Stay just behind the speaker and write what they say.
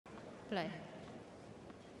Play.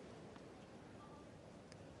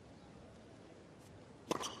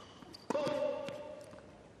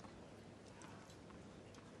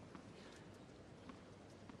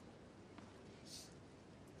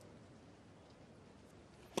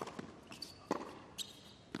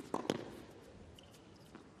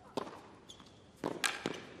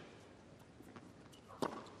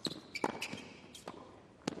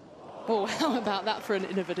 Oh, how about that for an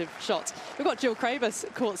innovative shot? We've got Jill Cravers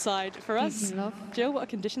courtside for us. Jill, what are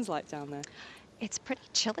conditions like down there? It's pretty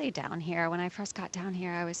chilly down here. When I first got down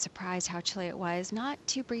here, I was surprised how chilly it was. Not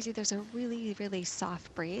too breezy. There's a really, really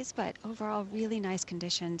soft breeze, but overall really nice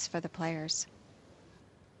conditions for the players.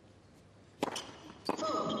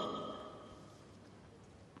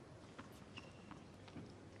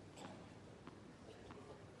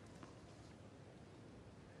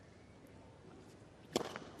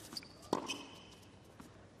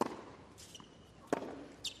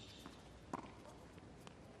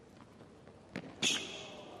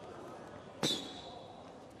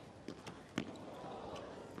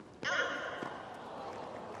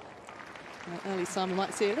 Early sign we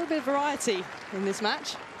might see a little bit of variety in this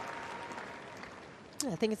match.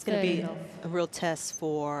 I think it's going to be a real test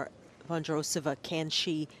for Vondrousova. Can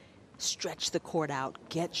she stretch the court out,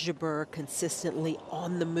 get Jabeur consistently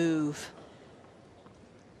on the move,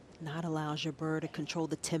 not allow Jabeur to control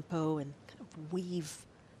the tempo and kind of weave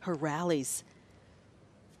her rallies.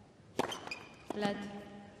 Led.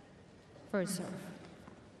 First serve.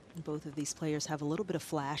 Both of these players have a little bit of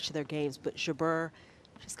flash to their games, but Jabeur,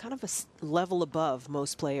 she's kind of a level above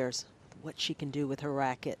most players, what she can do with her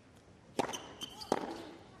racket.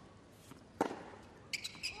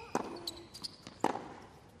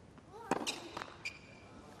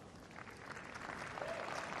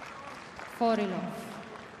 Love.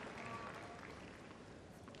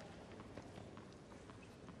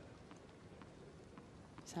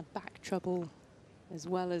 She's had back trouble as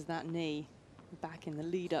well as that knee. Back in the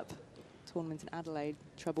lead-up tournament in Adelaide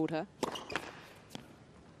troubled her.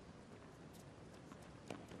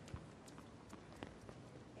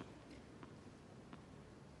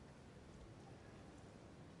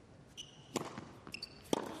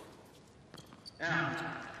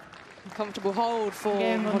 Comfortable hold for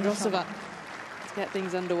Vondrousova to get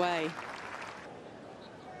things underway.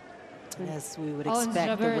 As we would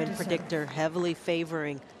expect, the win predictor heavily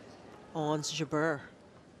favoring Ons Jabeur.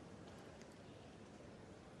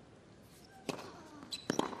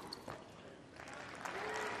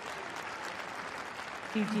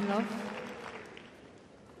 Love.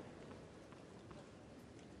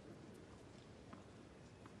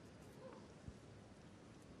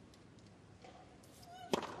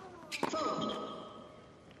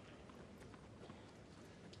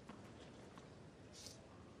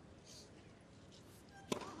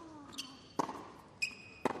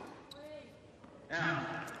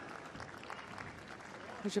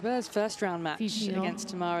 Jabeur's first round match against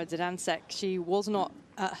Tamara Zidansek, she was not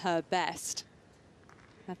at her best.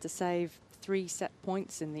 Had to save 3 set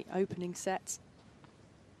points in the opening set.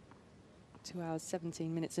 2 hours,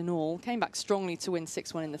 17 minutes in all. Came back strongly to win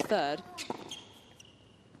 6-1 in the third.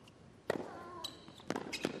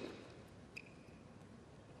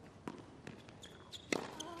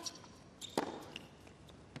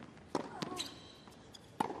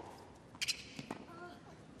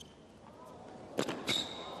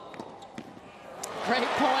 Great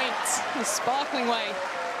point, a sparkling way.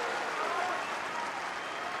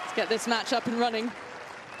 Let's get this match up and running.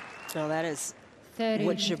 So that is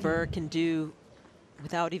what Jabeur can do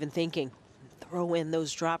without even thinking. Throw in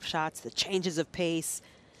those drop shots, the changes of pace,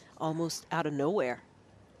 almost out of nowhere.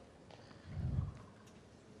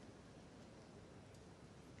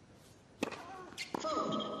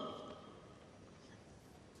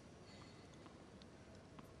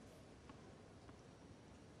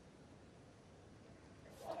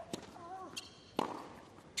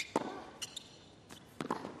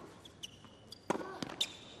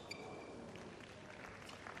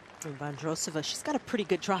 And Vondrousova, she's got a pretty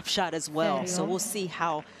good drop shot as well. So we'll see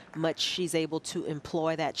how much she's able to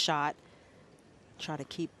employ that shot. Try to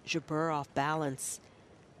keep Jabeur off balance.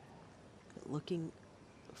 Looking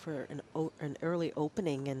for an early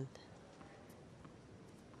opening, and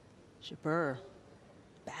Jabeur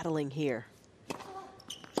battling here.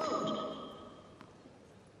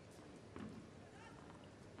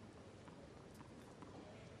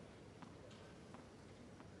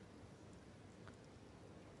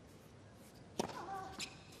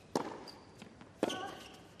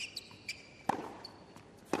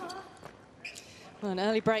 Well, an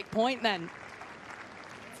early break point then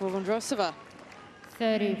for Vondrousova.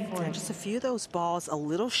 30-40. And just a few of those balls a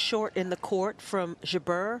little short in the court from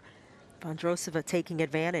Jabeur. Vondrousova taking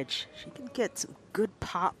advantage. She can get some good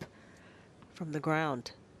pop from the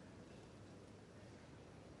ground.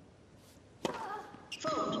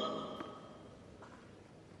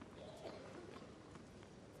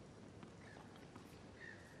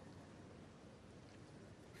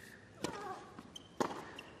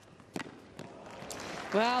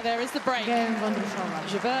 Well, there is the break. Game Vondrousova.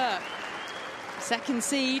 Jabeur, second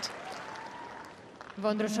seed.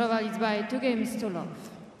 Vondrousova leads by 2 games to love.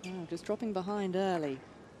 Oh, just dropping behind early.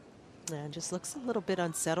 And just looks a little bit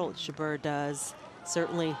unsettled, Jabeur does.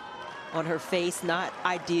 Certainly on her face, not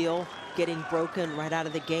ideal, getting broken right out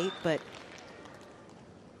of the gate, but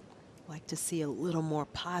like to see a little more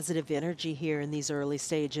positive energy here in these early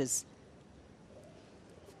stages.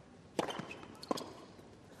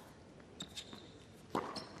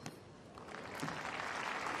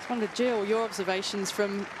 I wonder, Jill, your observations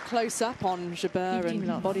from close up on Jabeur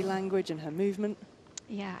and body language and her movement.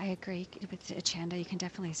 Yeah, I agree with Chanda. You can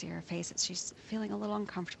definitely see her face. She's feeling a little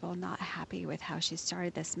uncomfortable, not happy with how she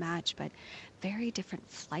started this match, but very different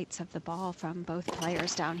flights of the ball from both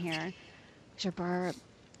players down here. Jabeur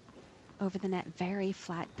over the net, very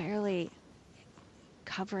flat, barely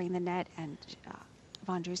covering the net, and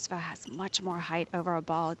Vondrousova has much more height over a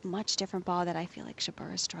ball, much different ball that I feel like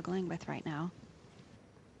Jabeur is struggling with right now.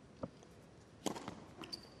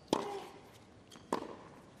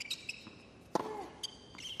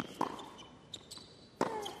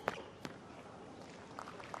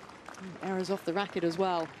 Errors off the racket as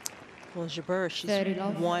well. Well, Jabeur,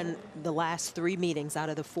 she's won the last 3 meetings out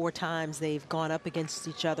of the 4 times they've gone up against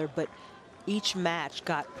each other, but each match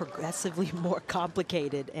got progressively more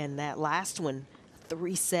complicated, and that last one,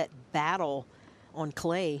 3-set battle on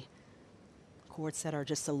clay. Courts that are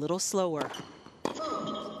just a little slower.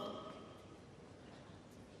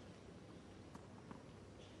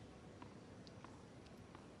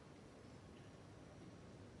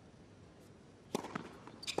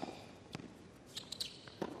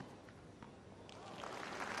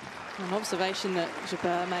 An observation that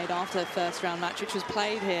Jabeur made after the first round match, which was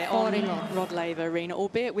played here on Rod Laver Arena,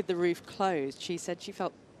 albeit with the roof closed. She said she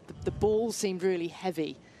felt the ball seemed really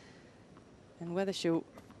heavy. And whether she'll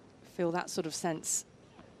feel that sort of sense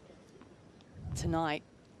tonight.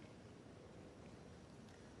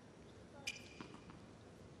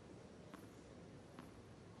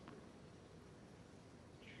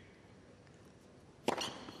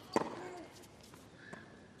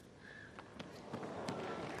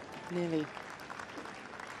 Nearly.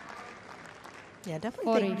 Yeah,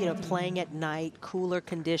 definitely think, you know, playing at night, cooler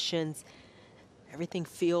conditions, everything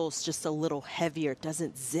feels just a little heavier. It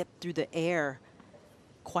doesn't zip through the air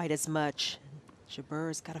quite as much.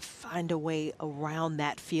 Jabeur's got to find a way around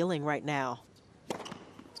that feeling right now.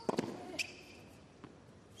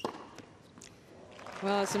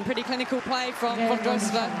 Well, some pretty clinical play from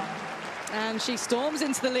Vondrousova. And she storms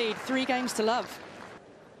into the lead, 3 games to love.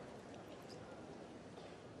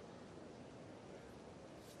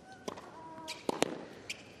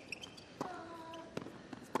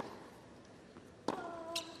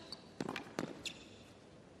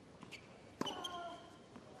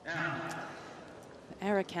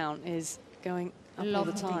 Error count is going up all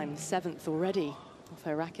the time, 7th already off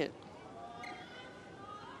her racket.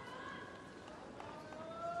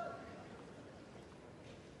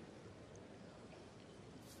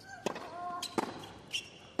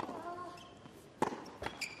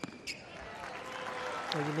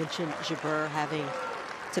 Well, you mentioned Jabeur having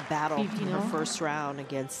to battle in her first round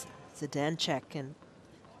against Zidansek and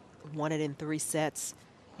won it in 3 sets.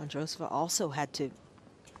 Vondrousova also had to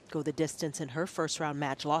go the distance in her first round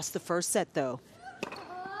match. Lost the first set though.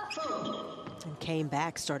 And came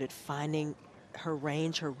back, started finding her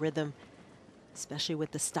range, her rhythm, especially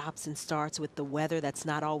with the stops and starts with the weather. That's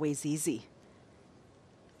not always easy.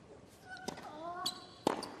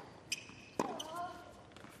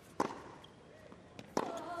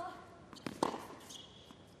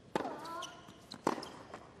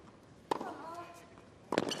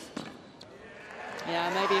 Yeah,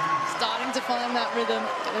 maybe starting to find that rhythm,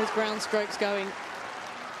 get those ground strokes going.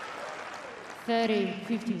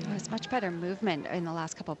 30-15. It was much better movement in the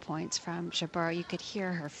last couple of points from Jabeur. You could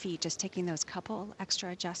hear her feet just taking those couple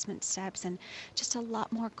extra adjustment steps and just a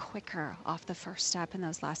lot more quicker off the first step in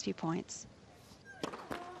those last few points.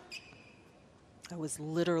 I was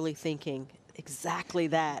literally thinking exactly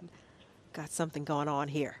that. Got something going on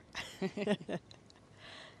here.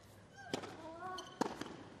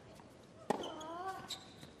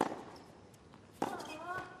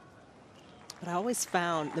 But I always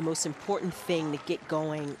found the most important thing to get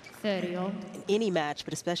going 30 all. in any match,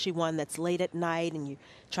 but especially one that's late at night and you're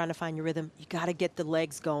trying to find your rhythm, you got to get the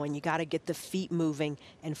legs going. You got to get the feet moving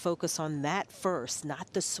and focus on that first,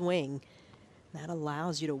 not the swing. That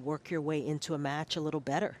allows you to work your way into a match a little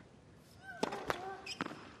better.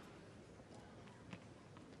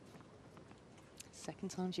 Second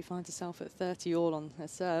time she finds herself at 30 all on her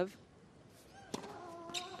serve.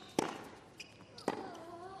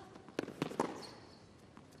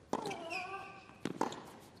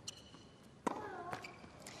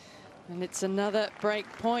 And it's another break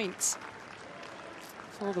point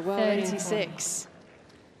for the world 86.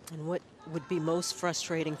 And what would be most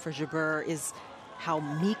frustrating for Jabeur is how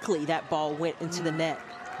meekly that ball went into the net.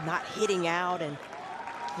 Not hitting out and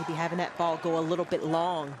maybe having that ball go a little bit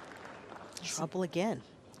long. Trouble again.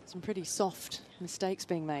 Some pretty soft mistakes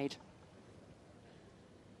being made.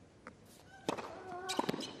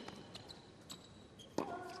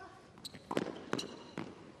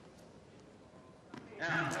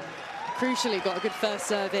 Crucially, got a good first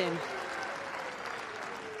serve in.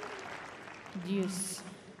 Deuce.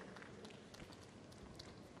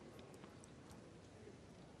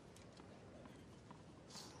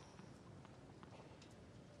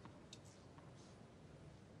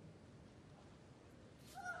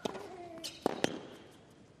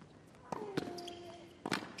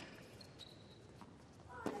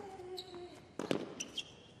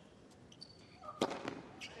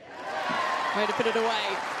 Way to put it away.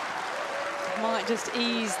 Might just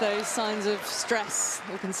ease those signs of stress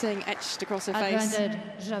we've been seeing etched across her face.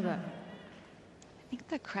 Advantage, Jabeur. I think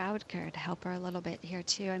the crowd could help her a little bit here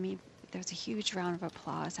too. I mean, there's a huge round of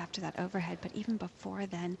applause after that overhead, but even before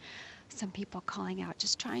then, some people calling out,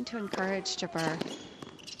 just trying to encourage Jabeur.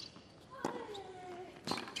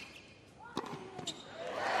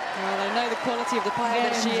 Well, they know the quality of the player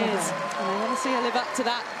that she is, and they want to see her live up to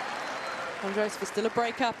that. Vondrousova still a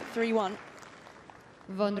break up at 3-1.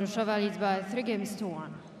 Vondrousova leads by 3-1.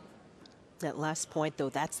 That last point, though,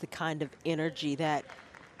 that's the kind of energy that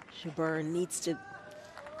Jabeur needs to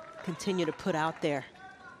continue to put out there.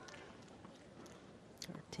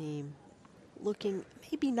 Her team looking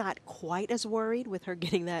maybe not quite as worried with her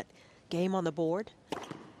getting that game on the board.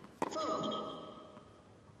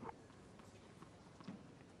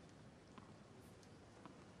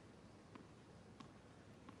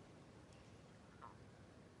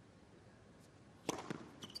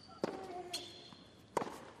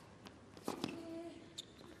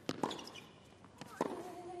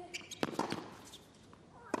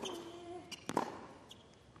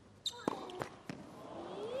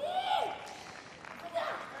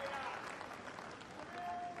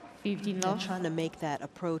 And trying to make that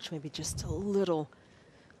approach maybe just a little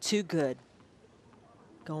too good.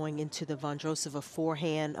 Going into the Vondrousova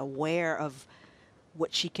forehand, aware of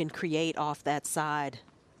what she can create off that side.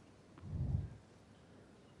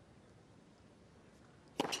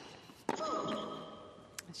 There's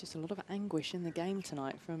just a lot of anguish in the game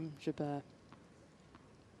tonight from Jabeur.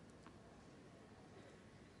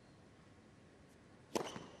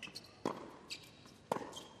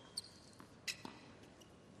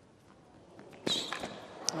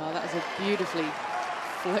 Oh, that was a beautifully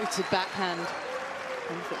floated backhand,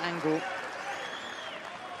 wonderful angle.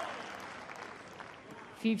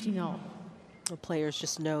 15-all. The players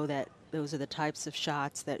just know that those are the types of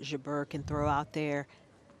shots that Jabeur can throw out there.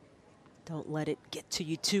 Don't let it get to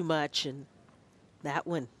you too much, and that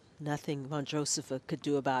one, nothing Vondrousova could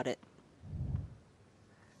do about it.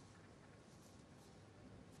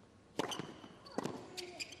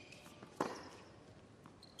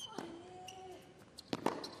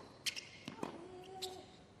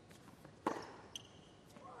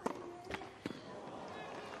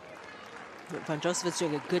 Vondrousova's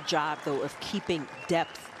doing a good job, though, of keeping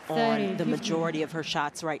depth on the majority of her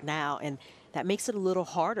shots right now, and that makes it a little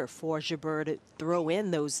harder for Jabeur to throw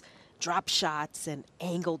in those drop shots and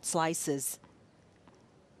angled slices.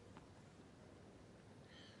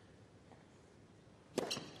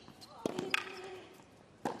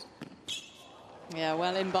 Yeah,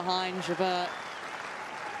 well in behind Jabeur.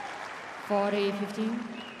 40-15.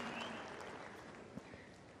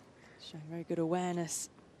 Showing very good awareness.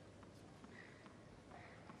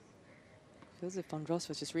 Feels as if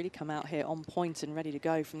Vondrousova's just really come out here on point and ready to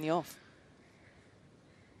go from the off.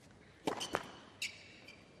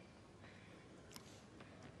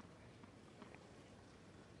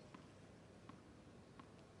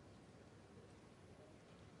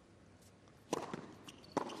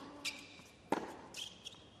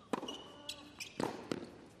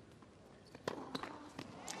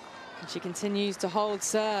 She continues to hold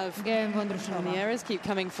serve. Game And the Vondrousova. errors keep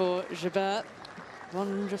coming for Jabeur.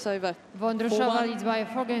 Vondrousova. Vondrousova 4-1. leads by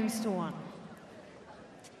 4 games to 1.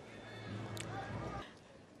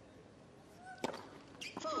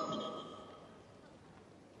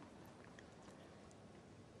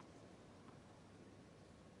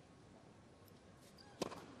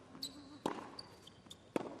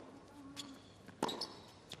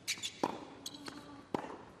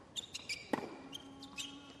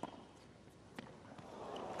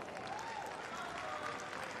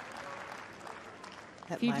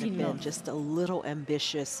 That might have been just a little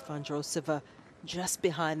ambitious. Vondrousova just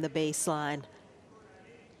behind the baseline.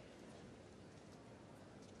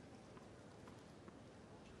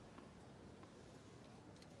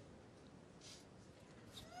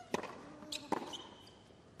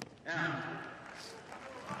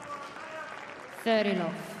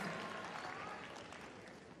 Serilov.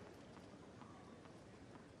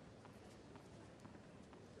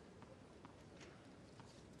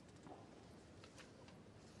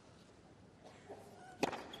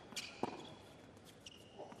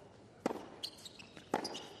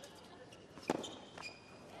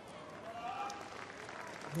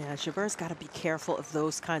 Yeah, Jabeur's got to be careful of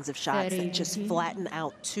those kinds of shots that just flatten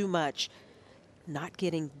out too much. Not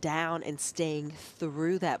getting down and staying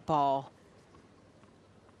through that ball.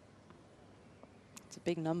 It's a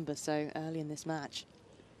big number so early in this match.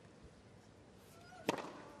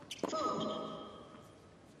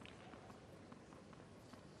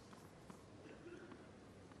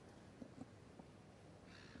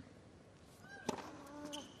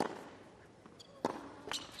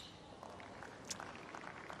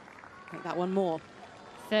 Make that one more.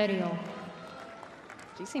 30.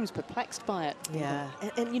 She seems perplexed by it. Yeah,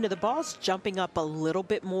 and you know, the ball's jumping up a little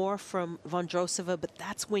bit more from Vondrousova, but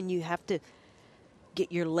that's when you have to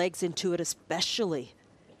get your legs into it, especially.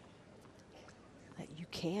 That you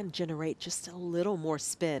can generate just a little more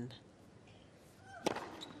spin.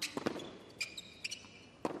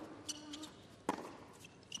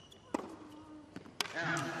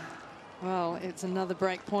 Well, it's another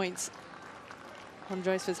break point.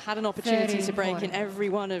 Vondrousova's had an opportunity to break in every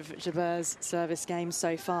one of Jabeur's service games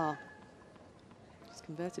so far. She's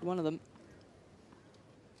converted one of them.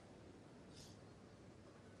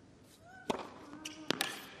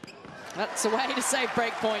 That's a way to save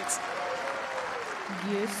break points.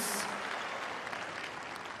 Yes.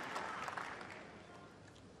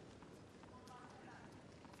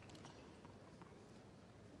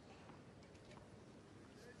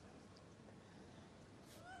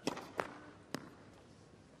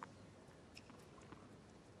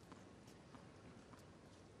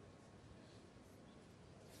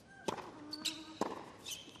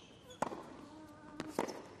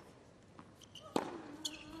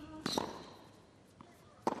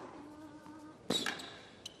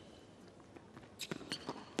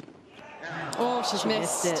 Oh, she's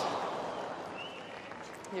missed it.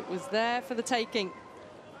 It was there for the taking.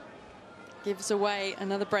 Gives away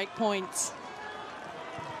another break point.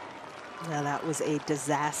 Now that was a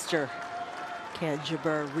disaster. Can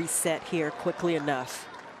Jabeur reset here quickly enough?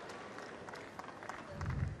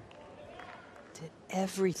 Did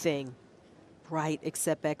everything right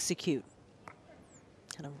except execute.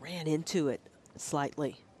 Kind of ran into it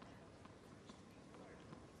slightly.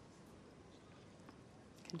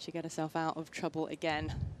 Can she get herself out of trouble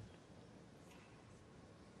again?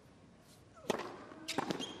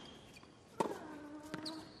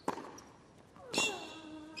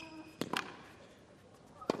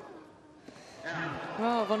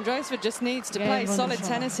 Well, Vondrousova just needs to play solid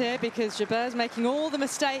tennis here because Jabeur's making all the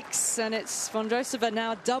mistakes, and it's Vondrousova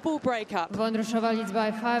now double breakup. Vondrousova leads by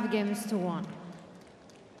 5 games to 1.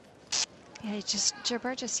 Yeah,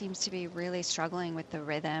 Jabeur just seems to be really struggling with the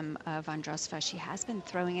rhythm of Vondrousova. She has been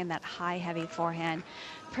throwing in that high, heavy forehand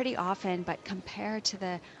pretty often, but compared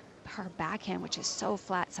to her backhand, which is so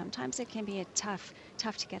flat, sometimes it can be tough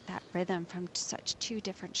to get that rhythm from such 2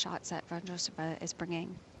 different shots that Vondrousova is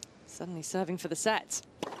bringing. Suddenly serving for the set.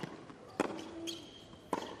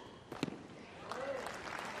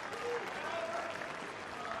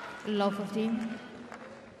 Low 15.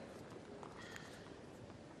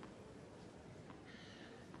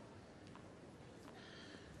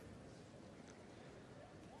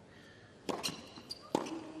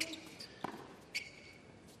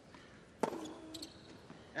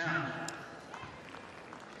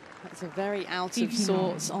 That's a very out of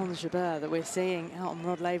sorts Ons Jabeur that we're seeing out on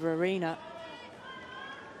Rod Laver Arena.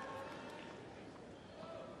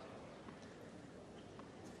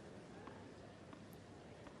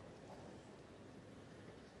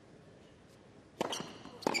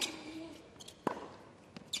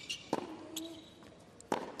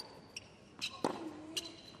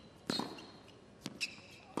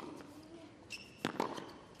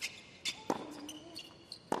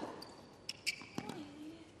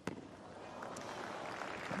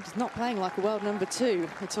 She's not playing like a world number 2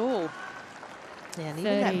 at all. Yeah, and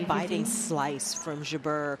even that biting slice from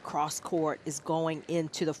Jabeur cross-court is going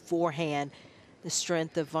into the forehand. The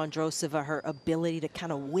strength of Vondrousova, her ability to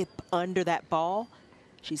kind of whip under that ball.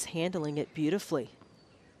 She's handling it beautifully.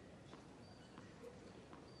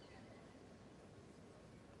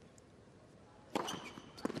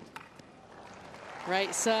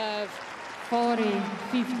 Great serve. 40-15.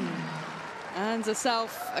 And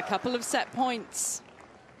herself a couple of set points.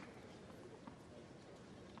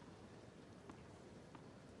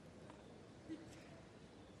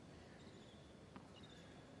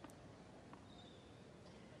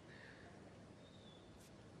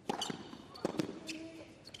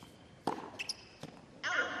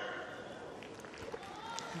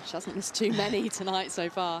 She hasn't missed too many tonight so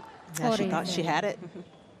far. Yeah, she thought she had it.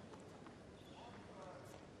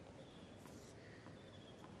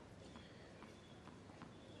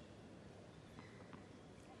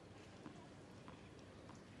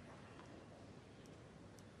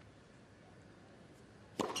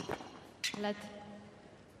 Let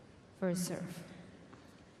first serve.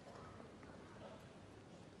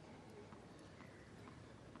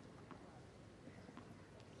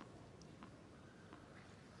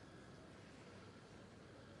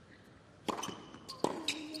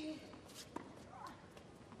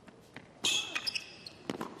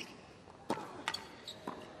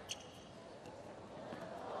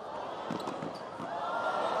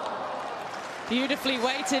 Beautifully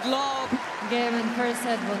weighted lob. Game and first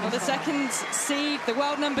set. Well, the second seed, the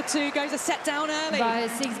world number 2, goes a set down early. By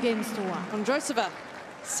 6-1. Vondrousova,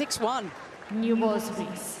 6-1. New balls,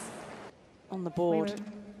 please. On the board.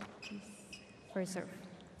 Wait. First serve.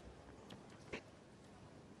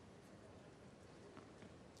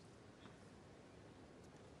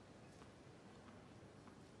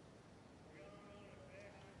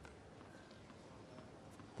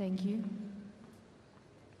 Thank you.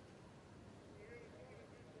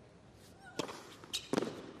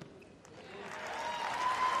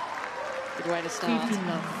 Good way to start.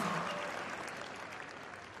 15-love.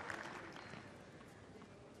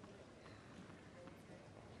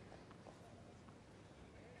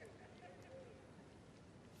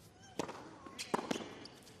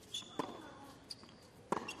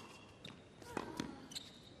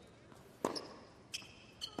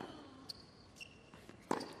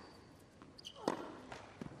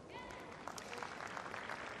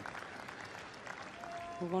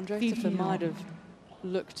 Well, Vondrousova might have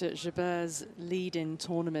looked at Jabeur's lead in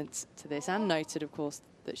tournaments to this and noted, of course,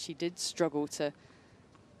 that she did struggle to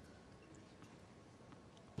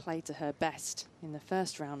play to her best in the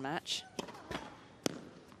first round match.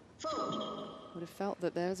 Would have felt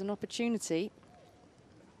that there was an opportunity.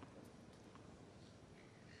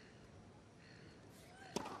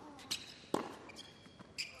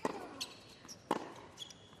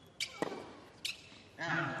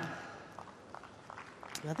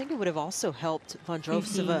 I think it would have also helped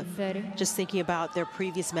Vondrousova, just thinking about their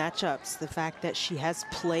previous matchups, the fact that she has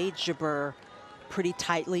played Jabeur pretty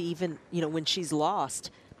tightly, even when she's lost.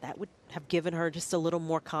 That would have given her just a little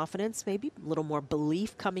more confidence, maybe a little more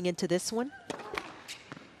belief coming into this one.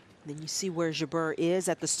 Then you see where Jabeur is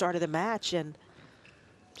at the start of the match and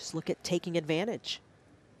just look at taking advantage.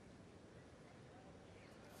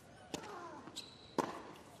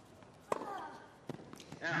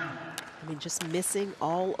 I mean, just missing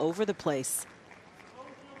all over the place.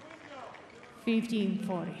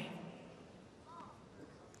 15-40.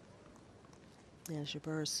 Yeah,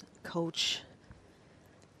 Jabeur's coach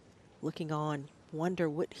looking on, wonder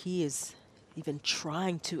what he is even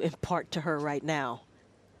trying to impart to her right now.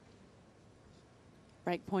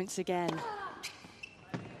 Break points again.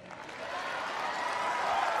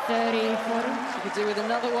 30-40. She could do with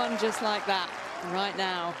another one just like that right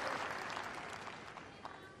now.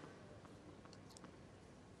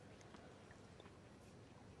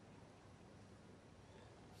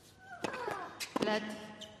 Let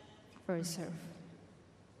first serve.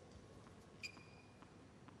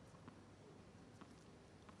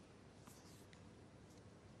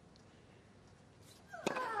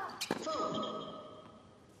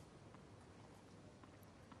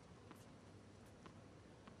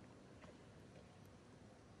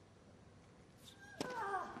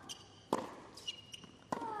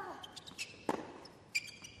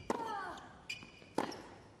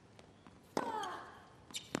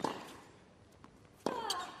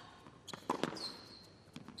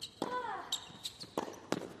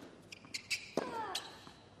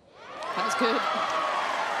 Good.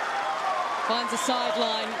 Finds a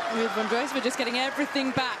sideline with Vondrousova just getting everything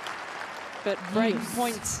back. But break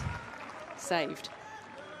point saved.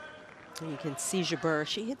 You can see Jabeur,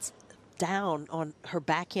 she hits down on her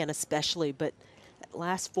backhand especially, but that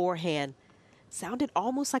last forehand sounded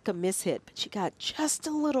almost like a mishit, but she got just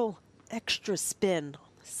a little extra spin on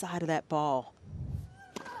the side of that ball.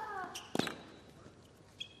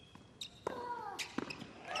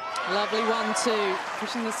 Lovely 1-2,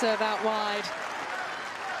 pushing the serve out wide.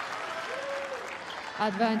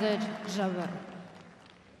 Advantage, Jabeur.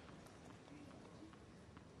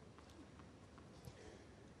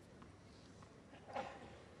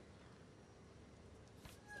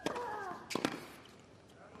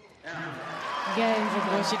 Game,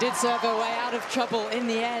 Well, she did serve her way out of trouble in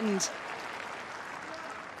the end.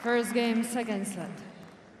 First game, second set.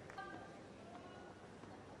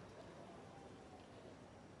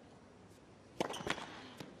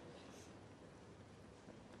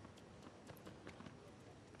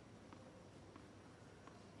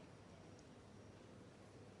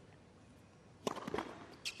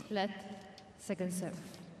 Let second serve.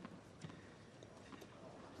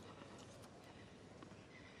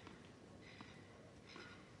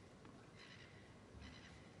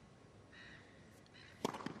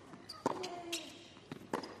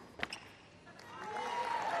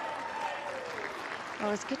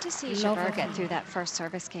 Well, it's good to see Jabeur get through that first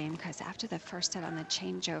service game, because after the first set on the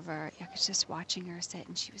changeover, I was just watching her sit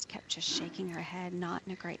and she was kept just shaking her head, not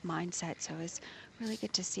in a great mindset. So it was really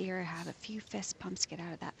good to see her have a few fist pumps get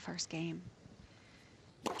out of that first game.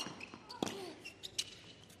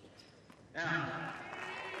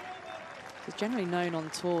 She's generally known on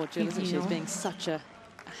tour, Jill, isn't she, as being such a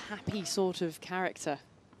happy sort of character.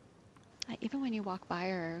 Even when you walk by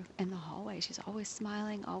her in the hallway, she's always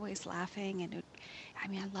smiling, always laughing. And I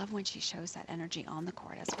mean, I love when she shows that energy on the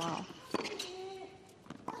court as well.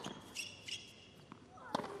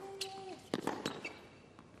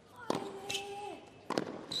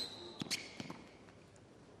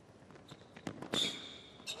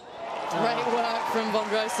 Great work from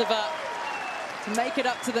Vondrousova to make it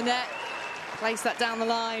up to the net, place that down the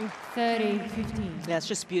line. 30-15. That's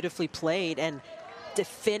just beautifully played, and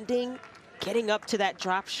defending, getting up to that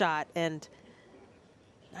drop shot, and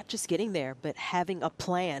not just getting there, but having a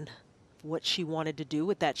plan what she wanted to do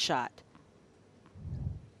with that shot.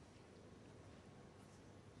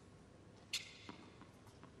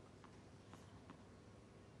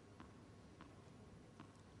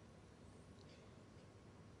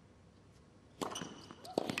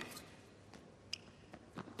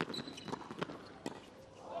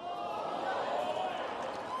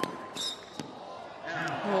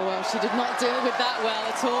 Oh, well, she did not deal with that well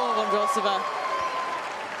at all, Vondrousova.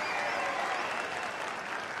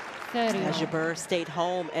 30. Jabeur stayed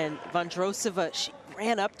home, and Vondrousova, she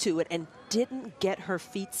ran up to it and didn't get her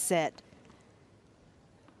feet set.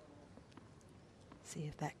 See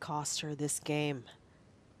if that cost her this game.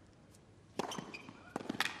 Good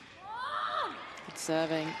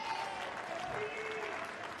serving.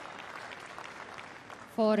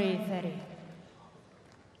 40-30.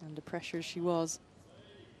 Under pressure as she was.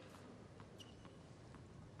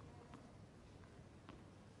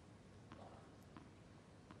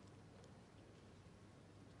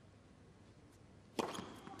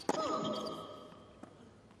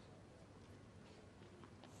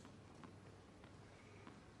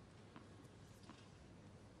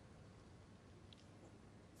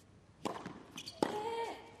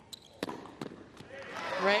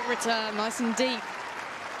 Great return, nice and deep.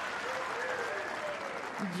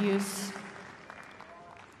 Deuce.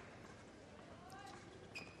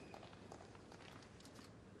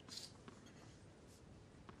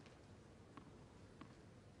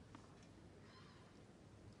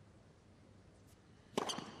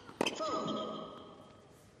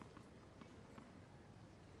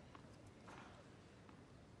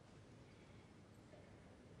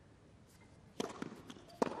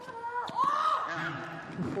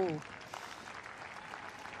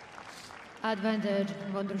 Advantage,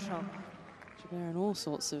 Vondrousova. Jabeur in all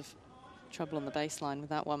sorts of trouble on the baseline with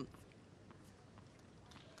that one.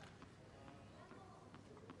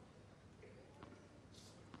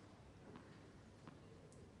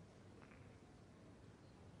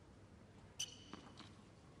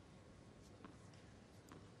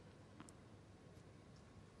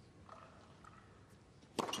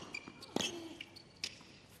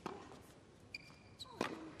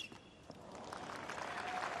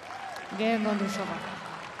 Game, Vondrousova.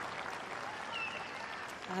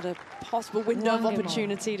 Had a possible window of One game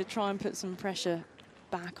opportunity to try and put some pressure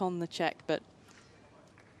back on the Czech, but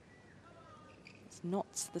it's not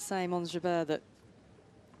the same Ons Jabeur that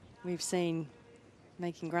we've seen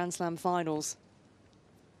making Grand Slam finals.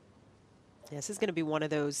 This is going to be one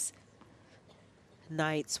of those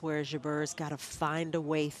nights where Jabeur's got to find a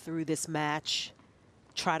way through this match,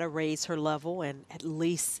 try to raise her level, and at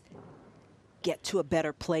least get to a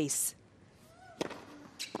better place.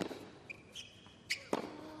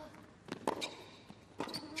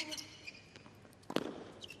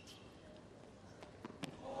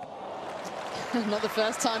 Not the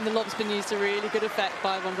first time the lob's been used to really good effect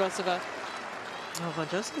by Vondrousova. Oh,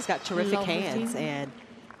 Vondrousova's got terrific hands, and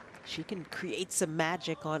she can create some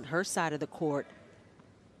magic on her side of the court.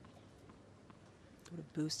 What a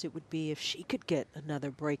boost it would be if she could get another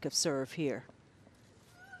break of serve here.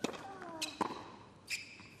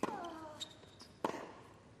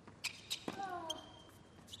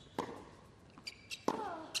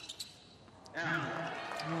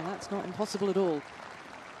 No, that's not impossible at all.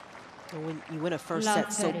 When you win a first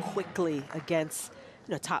set so quickly against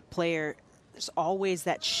a top player, there's always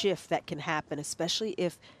that shift that can happen, especially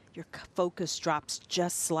if your focus drops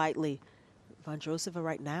just slightly. Vondrousova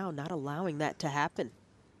right now not allowing that to happen.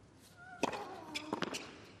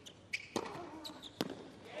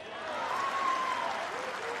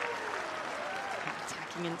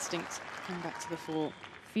 Attacking instinct coming back to the fore.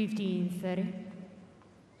 15-30.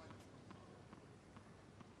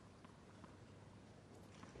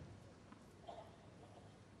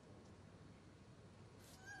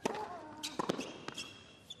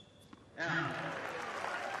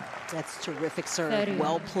 That's terrific serve,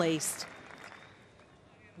 well placed.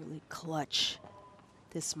 Really clutch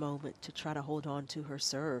this moment to try to hold on to her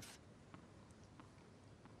serve.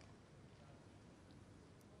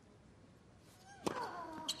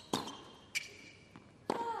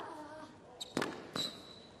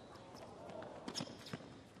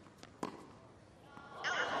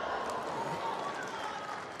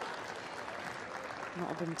 Not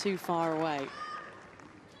have been too far away.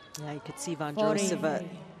 Yeah, you could see Vondrousova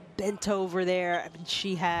bent over there. I mean,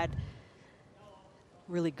 she had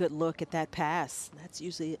really good look at that pass. That's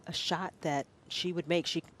usually a shot that she would make.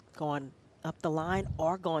 She'd gone up the line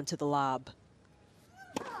or gone to the lob.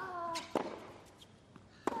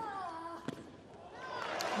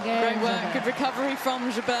 Great work, good recovery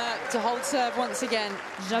from Jabeur to hold serve once again.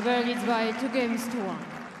 Jabeur leads by 2-1.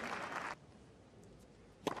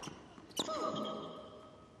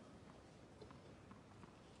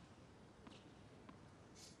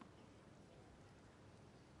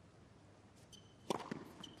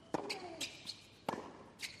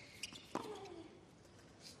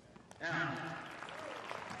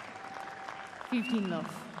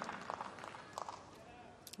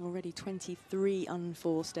 Already 23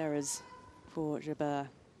 unforced errors for Jabeur.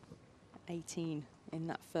 18 in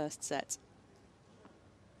that first set.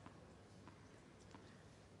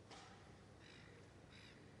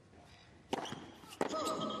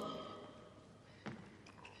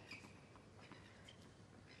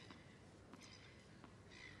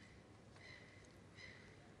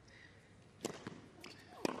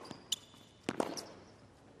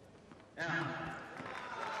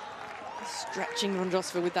 Stretching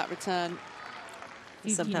Vondrousova with that return.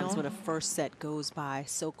 Sometimes when a first set goes by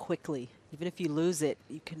so quickly, even if you lose it,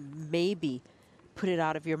 you can maybe put it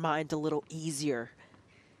out of your mind a little easier.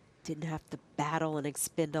 Didn't have to battle and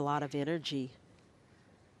expend a lot of energy.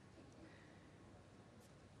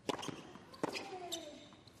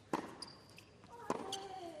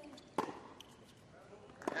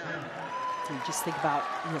 So you just think about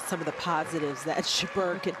some of the positives that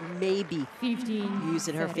Jabeur could maybe use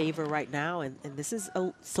in her favor right now, and this is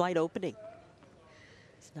a slight opening.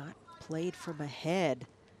 It's not played from ahead.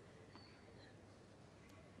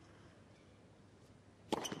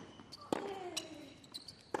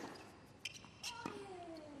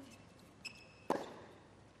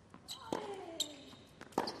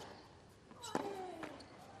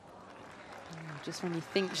 Just when you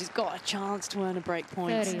think she's got a chance to earn a break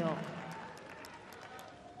point. 30-all.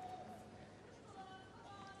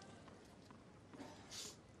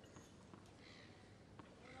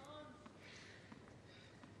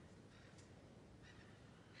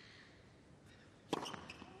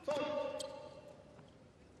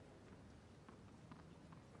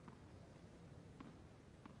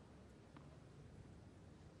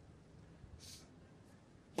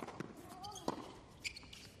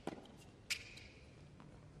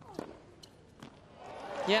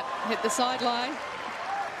 Yep, hit the sideline.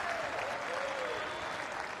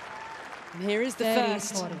 And here is the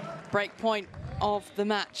first break point of the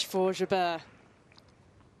match for Jabeur.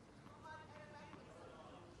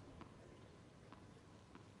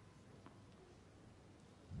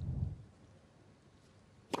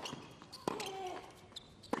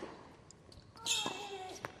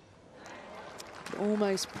 Could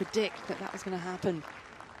almost predict that that was going to happen.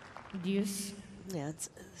 Deuce. Yeah,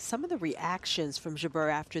 some of the reactions from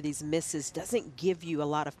Jabeur after these misses doesn't give you a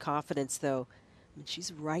lot of confidence, though. I mean,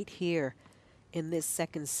 she's right here in this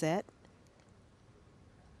second set.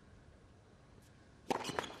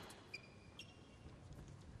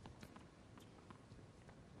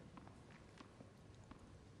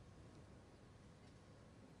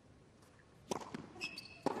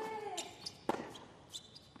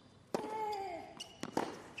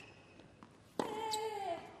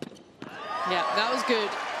 Yeah, that was good.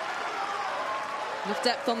 Enough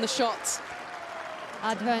depth on the shots.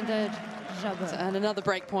 Advantage, Jabeur. And another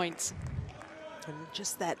break point. And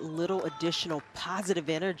just that little additional positive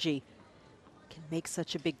energy can make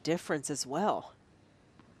such a big difference as well.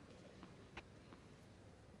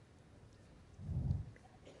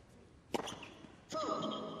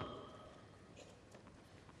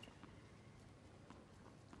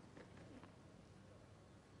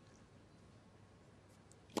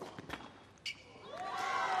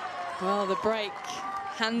 Well, the break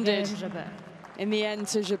handed in the end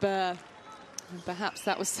to Jabeur. And perhaps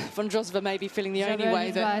that was Vondrousova maybe feeling the only way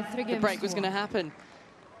that the break was going to happen.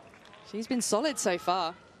 She's been solid so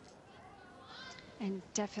far. And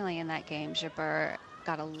definitely in that game, Jabeur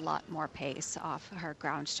got a lot more pace off her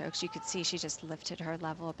ground strokes. You could see she just lifted her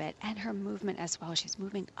level a bit, and her movement as well. She's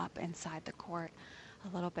moving up inside the court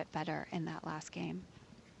a little bit better in that last game.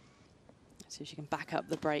 So she can back up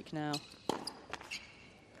the break now.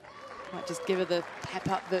 Might just give her the pep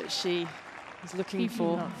up that she is looking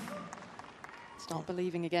for. Start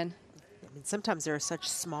believing again. I mean, sometimes there are such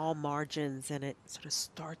small margins, and it sort of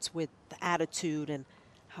starts with the attitude and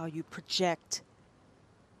how you project.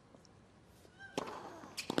 And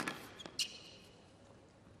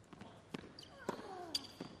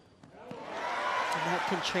that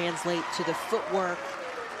can translate to the footwork.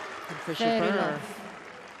 And for Jabeur,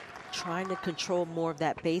 trying to control more of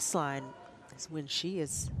that baseline is when she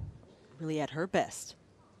is really at her best.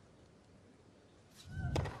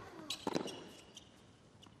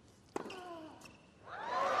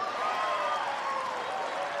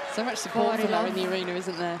 So much support for her in the arena,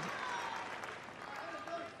 isn't there?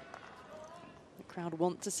 The crowd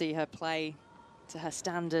want to see her play to her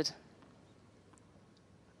standard.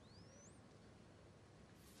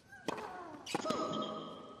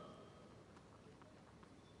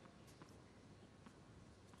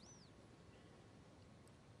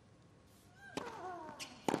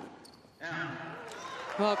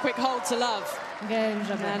 Well, quick hold to love. Game,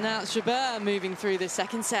 Jabeur. And now it's Jabeur moving through the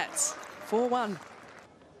second set. 4-1.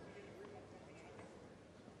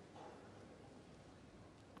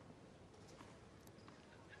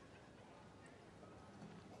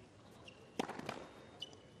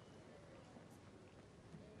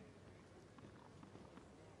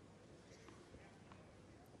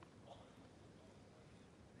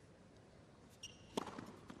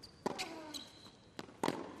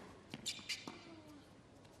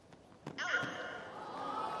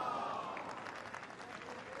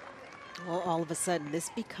 Well, all of a sudden, this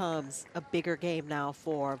becomes a bigger game now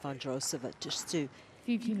for Vondrousova, just to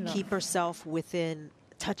keep herself within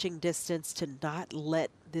touching distance, to not let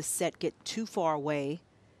this set get too far away,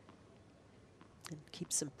 and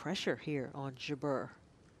keep some pressure here on Jabeur.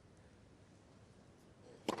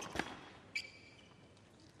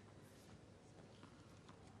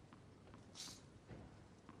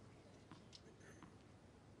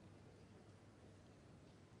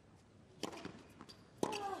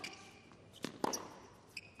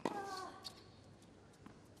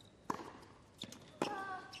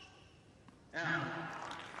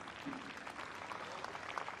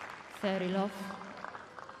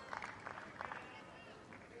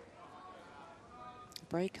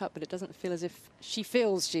 Break up, but it doesn't feel as if she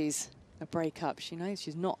feels she's a break up. She knows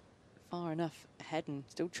she's not far enough ahead and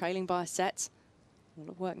still trailing by a set. A lot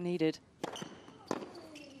of work needed.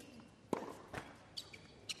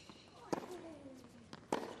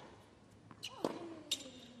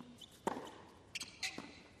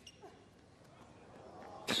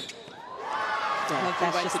 Yeah,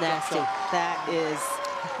 that's just nasty. That is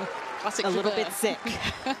a little bit sick.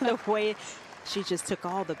 The way she just took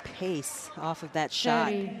all the pace off of that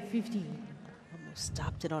shot. 30-15. Almost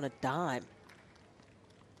stopped it on a dime.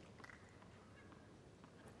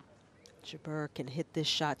 Jabeur can hit this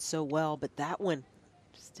shot so well, but that one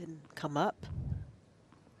just didn't come up.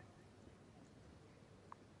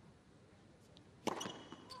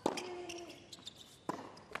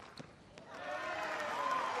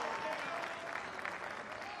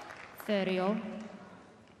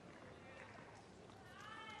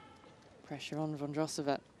 Pressure on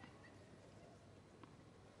Vondrousova.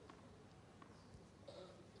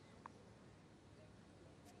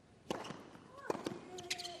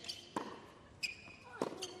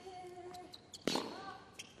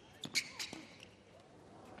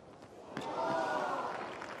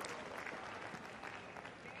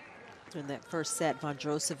 In that first set,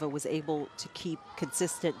 Vondrousova was able to keep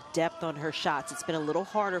consistent depth on her shots. It's been a little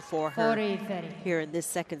harder for her here in this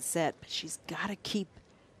second set, but she's got to keep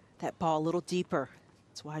that ball a little deeper.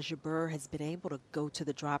 That's why Jabeur has been able to go to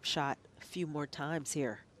the drop shot a few more times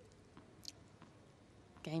here.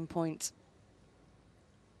 Game point.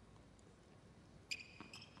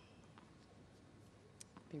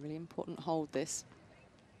 Be a really important hold, this.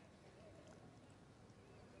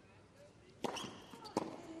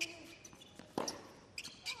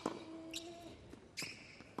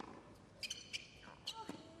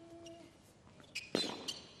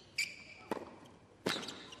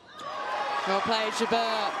 Well played,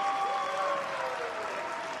 Jabeur.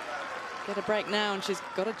 Get a break now, and she's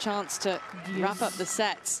got a chance to wrap up the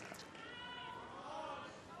sets.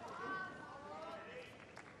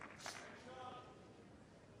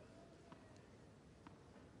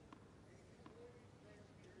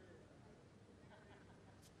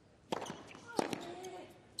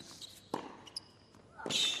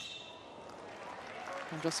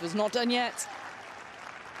 Vondrousova's not done yet.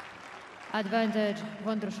 Advantage,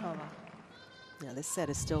 Vondrousova. Yeah, this set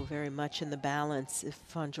is still very much in the balance if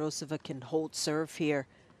Vondrousova can hold serve here.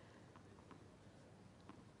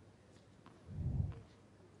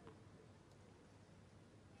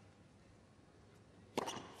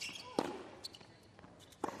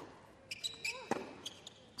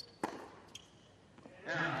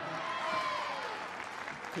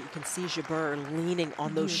 You can see Jabeur leaning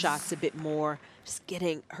on those shots a bit more, just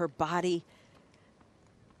getting her body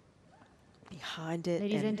behind it.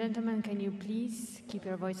 Ladies and gentlemen, can you please keep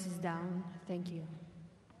your voices down? Thank you.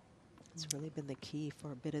 It's really been the key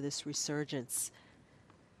for a bit of this resurgence.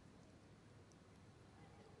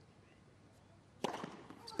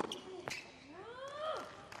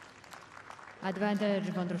 Advantage,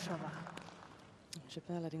 Vondrousova.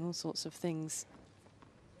 Jabeur letting all sorts of things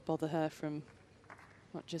bother her, from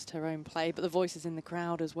not just her own play, but the voices in the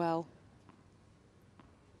crowd as well.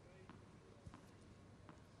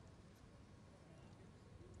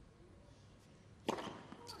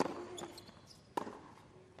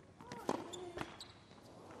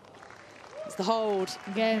 It's the hold.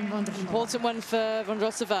 Game, Vondrousova. Important one for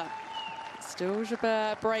Vondrousova. Still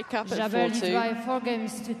Jabeur break up at 4-2. Jabeur leads by 4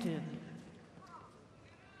 games to 2.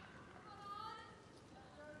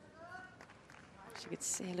 She could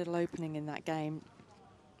see a little opening in that game.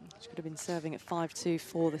 She could have been serving at 5-2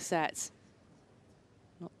 for the set.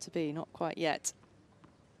 Not to be, not quite yet.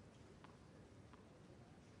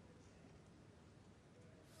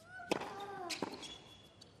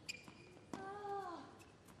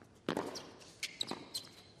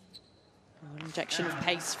 An injection of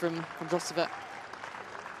pace from Vondrousova.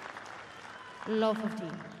 Low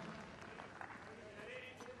 15.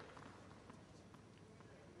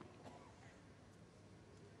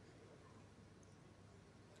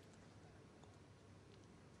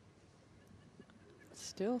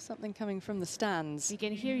 Still something coming from the stands. We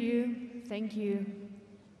can hear you. Thank you.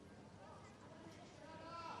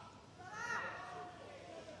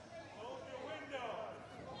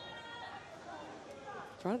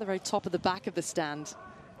 It's right at the very top of the back of the stand.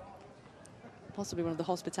 Possibly one of the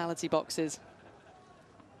hospitality boxes.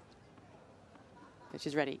 Which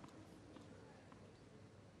is ready.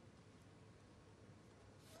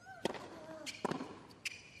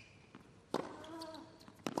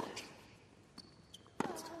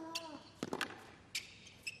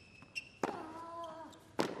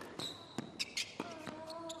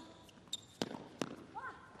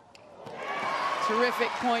 Terrific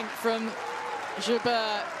point from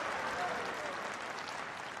Jabeur.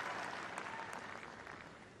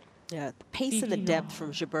 Yeah, the pace and the depth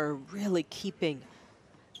from Jabeur really keeping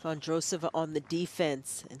Vondrousova on the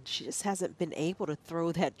defense, and she just hasn't been able to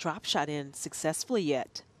throw that drop shot in successfully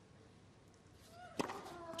yet.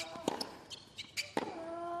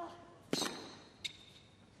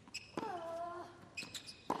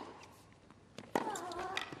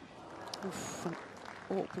 Oof, an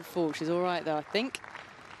awkward fall. She's all right though, I think.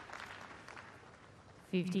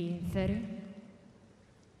 15-30.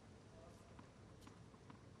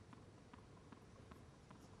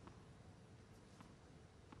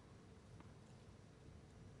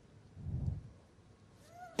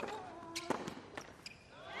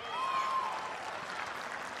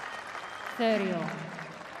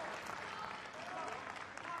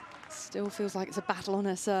 Still feels like it's a battle on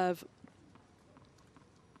her serve.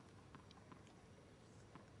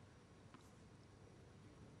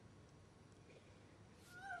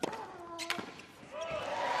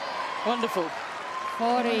 Wonderful.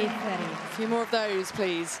 40-30. A few more of those,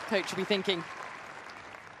 please, coach will be thinking.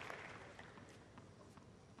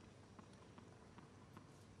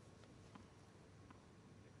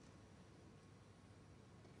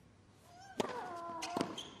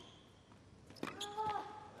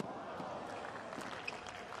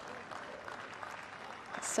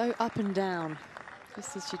 so up and down.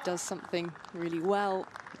 Just as she does something really well,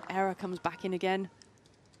 error comes back in again.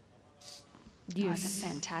 That was a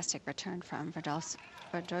fantastic return from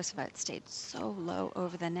Vondrousova. It stayed so low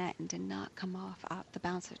over the net and did not come off the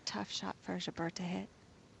bounce. A tough shot for Jabeur to hit.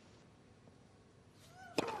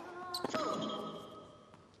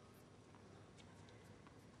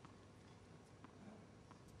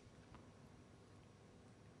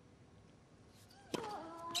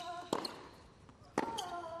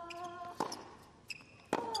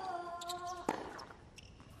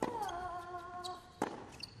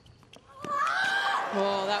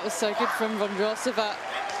 Oh, that was so good from Vondrousova.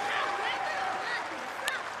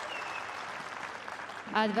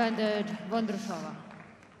 Advantage, Vondrousova.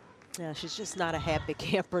 Yeah, she's just not a happy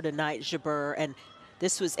camper tonight, Jabeur. And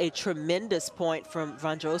this was a tremendous point from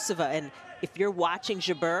Vondrousova. And if you're watching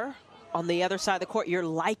Jabeur on the other side of the court, you're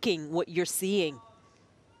liking what you're seeing.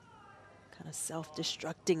 Kind of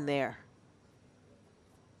self-destructing there.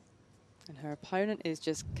 And her opponent is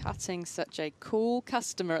just cutting such a cool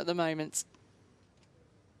customer at the moment.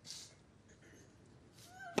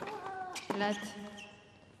 Let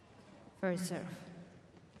first serve.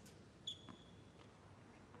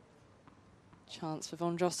 Chance for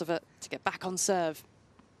Vondrousova to get back on serve.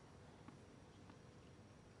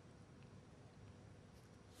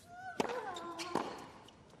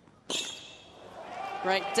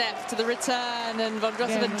 Great depth to the return, and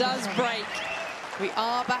Vondrousova does break. We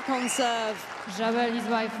are back on serve. Jabeur is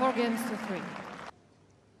by 4 games to 3.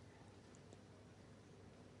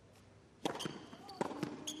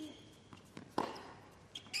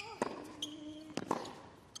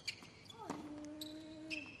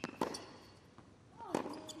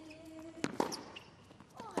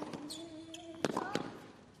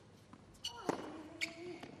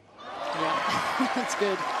 That's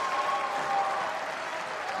good.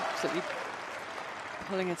 Absolutely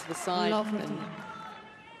pulling it to the side and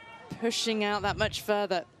pushing out that much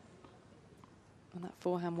further on that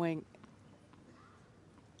forehand wing.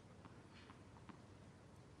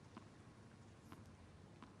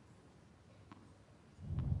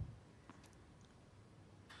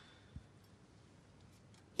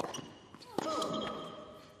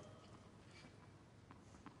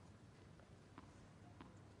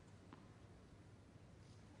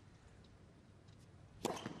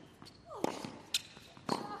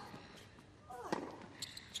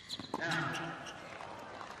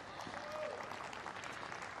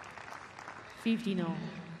 No.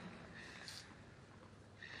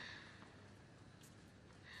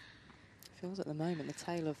 Feels at the moment the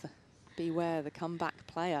tale of the beware the comeback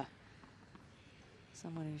player.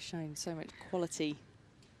 Someone who's shown so much quality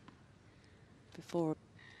before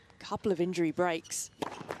a couple of injury breaks.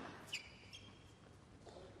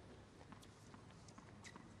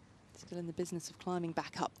 Still in the business of climbing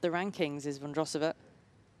back up the rankings is Vondrousova.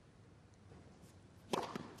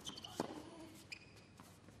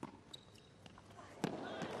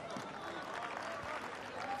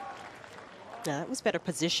 Now, that was better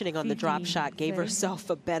positioning on the drop shot, gave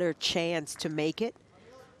herself a better chance to make it.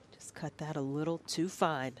 Just cut that a little too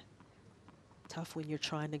fine. Tough when you're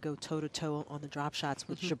trying to go toe-to-toe on the drop shots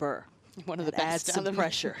with Jabeur. One of the best. Adds some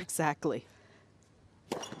pressure, exactly.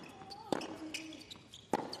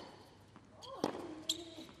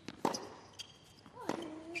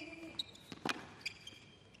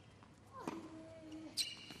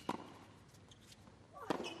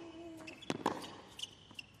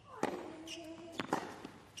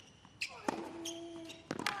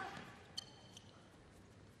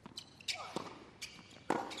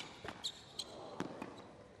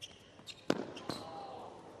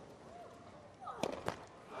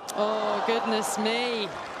 Oh, goodness me.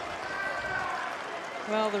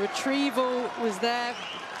 Well, the retrieval was there.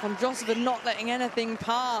 Vondrousova not letting anything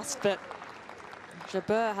pass, but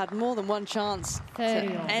Jabeur had more than one chance to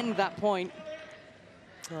end that point.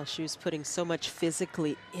 Well, she was putting so much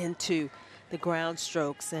physically into the ground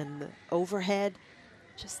strokes, and the overhead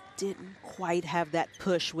just didn't quite have that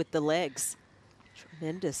push with the legs.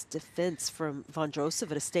 Tremendous defense from Vondrousova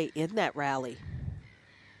to stay in that rally.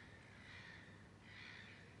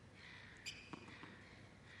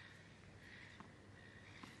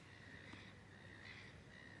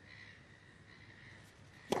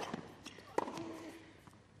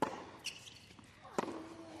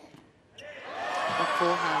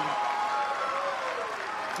 Forehand.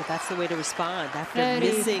 So that's the way to respond. After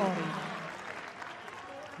missing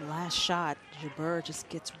the last shot, Jabeur just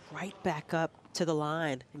gets right back up to the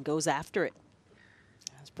line and goes after it.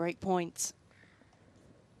 That's break points.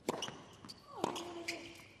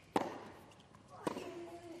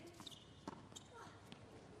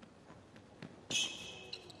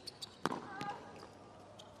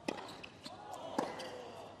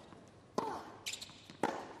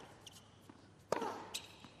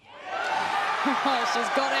 Oh, she's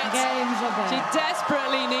got it. Game Jabeur. She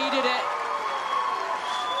desperately needed it.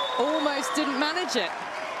 Almost didn't manage it.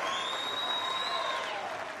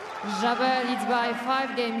 Jabeur leads by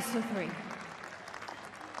 5 games to 3.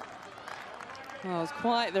 Well, it was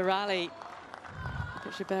quite the rally.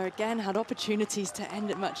 But Jabeur again had opportunities to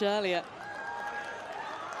end it much earlier.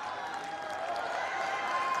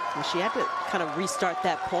 Well, she had to kind of restart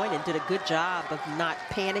that point and did a good job of not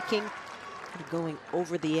panicking and going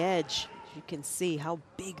over the edge. You can see how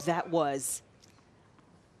big that was.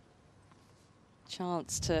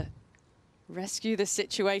 Chance to rescue the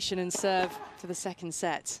situation and serve for the second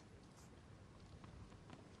set.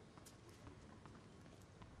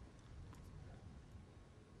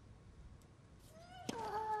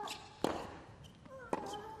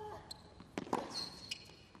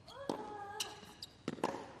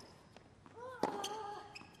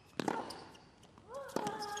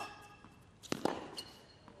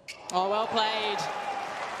 Oh, well played.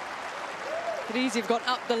 Could easily have gone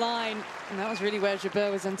up the line, and that was really where Jabeur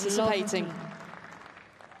was anticipating.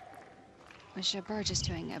 Jabeur just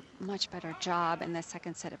doing a much better job in the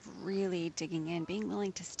second set of really digging in, being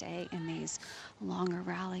willing to stay in these longer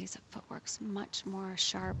rallies. Footwork's much more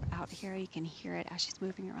sharp out here. You can hear it as she's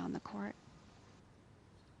moving around the court.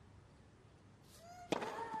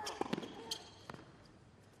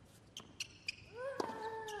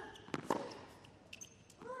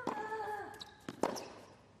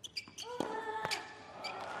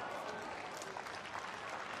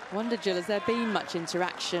 Wonder, Jill, has there been much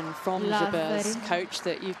interaction from Jabeur's coach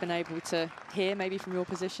that you've been able to hear, maybe from your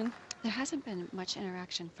position? There hasn't been much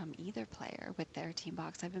interaction from either player with their team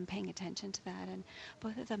box. I've been paying attention to that, and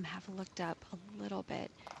both of them have looked up a little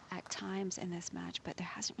bit at times in this match, but there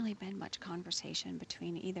hasn't really been much conversation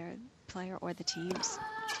between either player or the teams.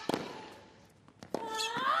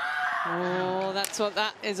 Oh, that's what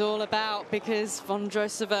that is all about, because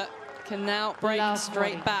Vondrousova can now break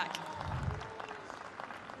straight back.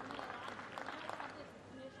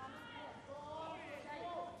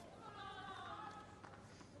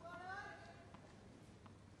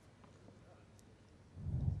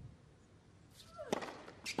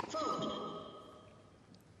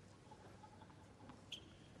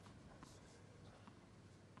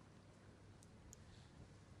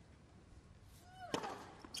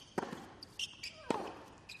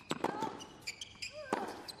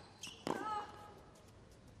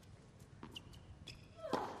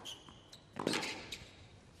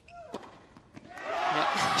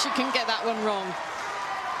 She couldn't get that one wrong.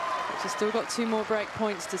 She's still got 2 more break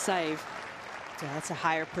points to save. Yeah, that's a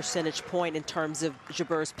higher percentage point in terms of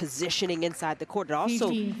Jabeur's positioning inside the court. It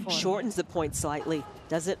also shortens the point slightly.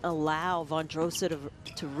 Doesn't allow Vondrousova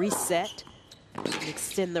to reset and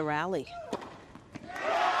extend the rally.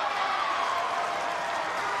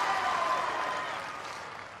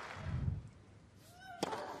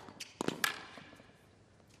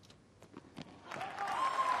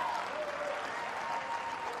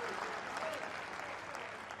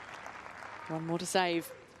 One more to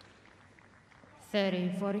save.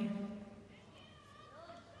 30-40.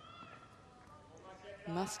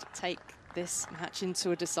 Must take this match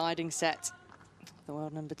into a deciding set. The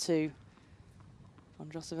world number 2.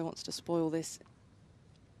 Vondrousova wants to spoil this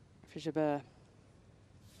for Jabeur.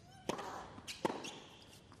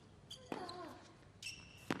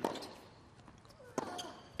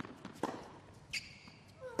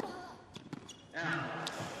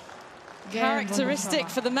 Characteristic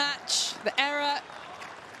for the match, the error,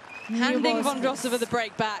 handing Vondrousova the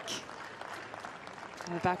break back.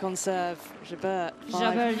 And we're back on serve. Jabeur, 5-4.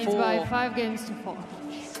 Jabeur leads by 5 games to 4.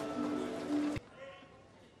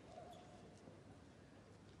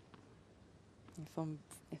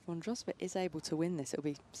 If Vondrousova is able to win this, it'll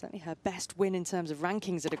be certainly her best win in terms of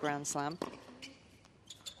rankings at a Grand Slam.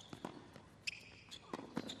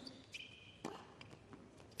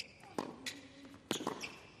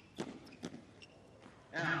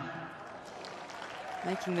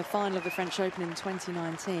 Making the final of the French Open in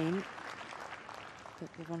 2019. But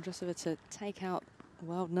for Vondrousova to take out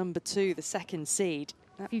world number 2, the second seed,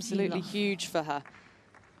 absolutely huge for her.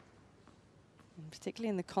 And particularly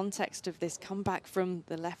in the context of this comeback from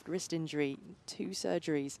the left wrist injury, 2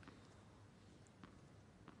 surgeries.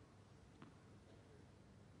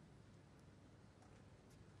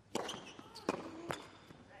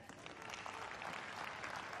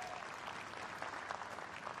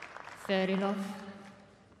 Very love.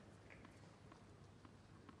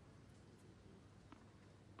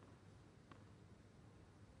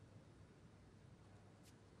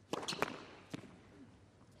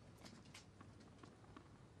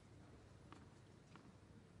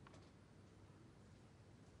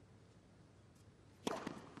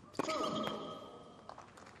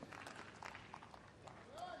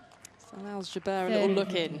 Allows Jabeur a little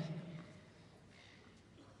look in.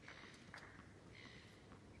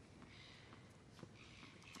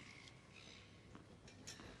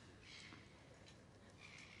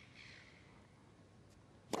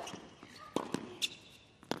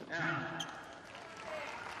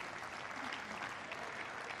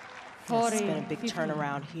 It's been a big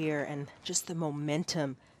turnaround here, and just the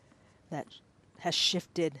momentum that has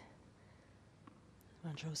shifted.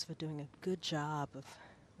 Vondrousova doing a good job of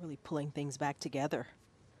really pulling things back together.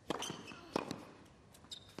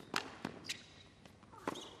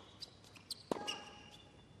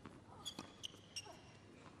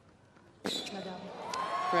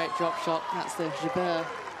 Great drop shot. That's the Jabeur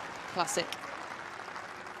classic.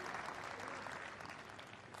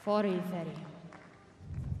 40-30.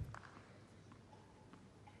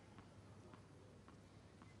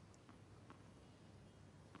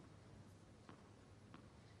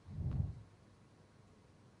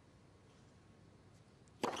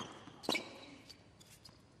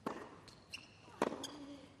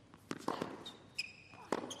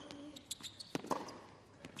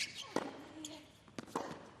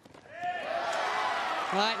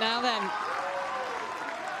 Right now then.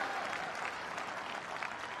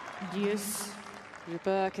 Deuce.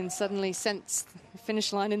 Jabeur can suddenly sense the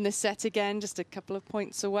finish line in this set again, just a couple of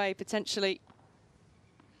points away potentially.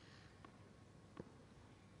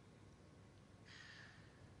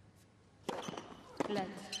 Let.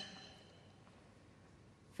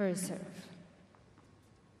 First serve.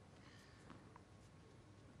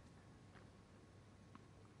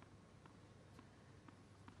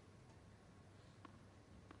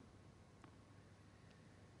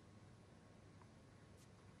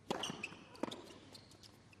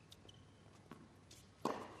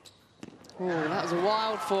 Oh, that was a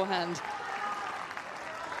wild forehand.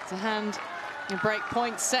 It's a hand, a break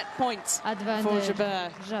point, set points Advantage for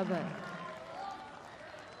Jabeur. Jabeur.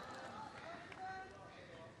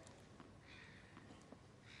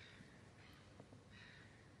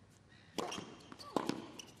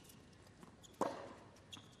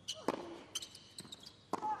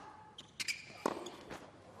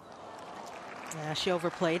 Yeah, she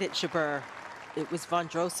overplayed it, Jabeur. It was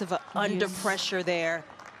Vondrousova under pressure there,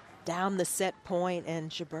 down the set point,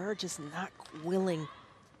 and Jabeur just not willing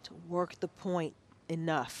to work the point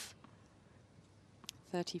enough.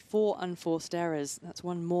 34 unforced errors. That's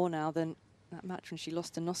one more now than that match when she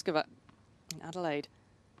lost to Noskova in Adelaide.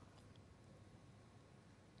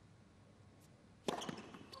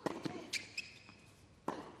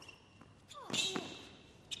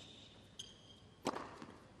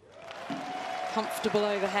 Comfortable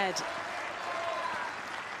overhead.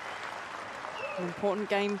 An important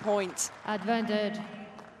game point. Advantage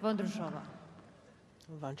Vondrousova.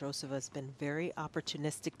 Vondrousova has been very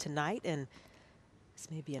opportunistic tonight, and this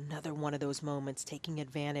may be another one of those moments taking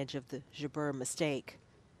advantage of the Jabeur mistake.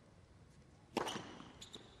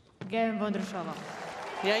 Game Vondrousova.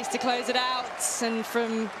 The ace to close it out, and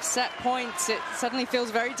from set points, it suddenly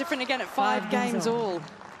feels very different again at five games all.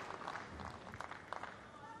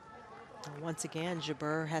 Once again,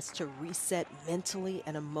 Jabeur has to reset mentally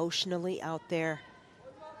and emotionally out there.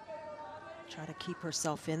 Try to keep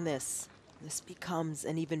herself in this. This becomes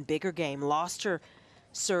an even bigger game. Lost her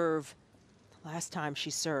serve last time she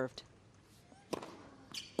served.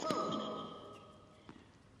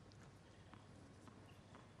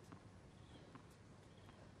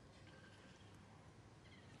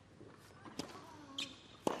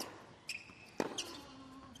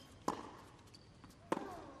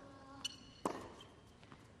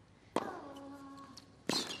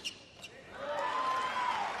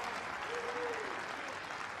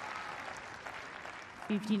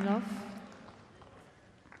 Love.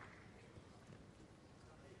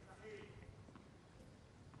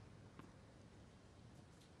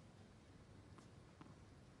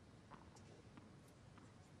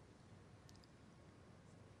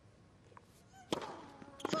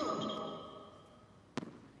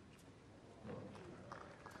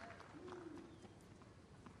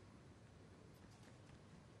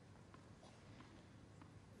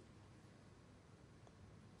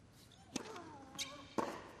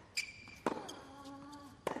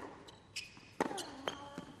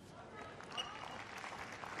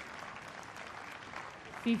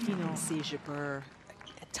 See Jabeur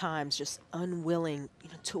at times just unwilling,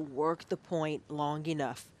 to work the point long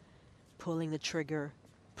enough, pulling the trigger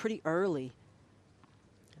pretty early,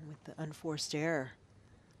 and with the unforced error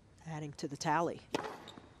adding to the tally.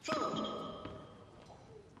 Yeah,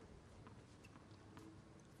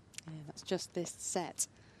 that's just this set.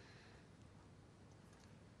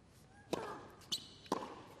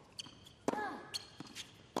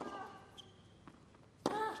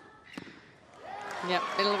 Yep,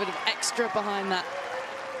 a little bit of extra behind that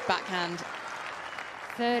backhand.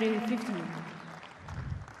 30-15.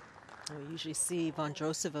 We usually see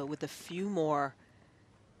Vondrousova with a few more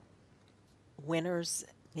winners,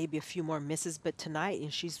 maybe a few more misses, but tonight,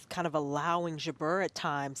 and she's kind of allowing Jabeur at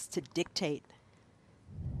times to dictate.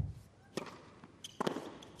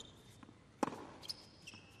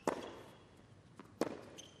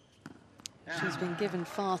 She's been given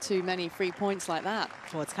far too many free points like that.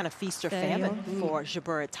 Well, it's kind of feast or famine for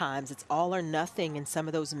Jabeur at times. It's all or nothing, and some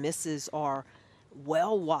of those misses are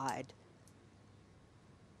well wide.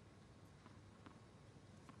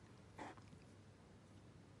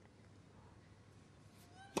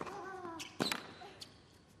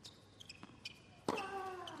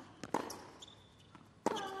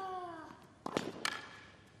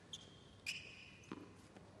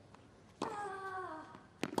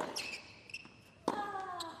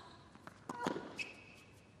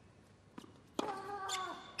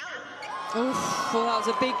 Oof, well, that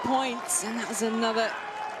was a big point, and that was another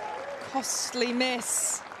costly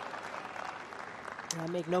miss.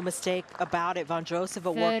 Make no mistake about it,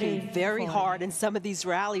 Vondrousova working very hard in some of these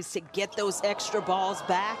rallies to get those extra balls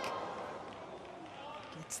back.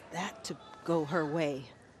 Gets that to go her way.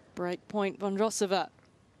 Break point, Vondrousova.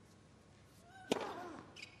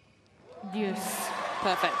 Deuce.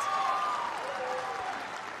 Perfect.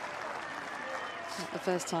 Not the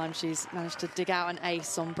first time she's managed to dig out an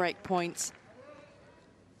ace on break points.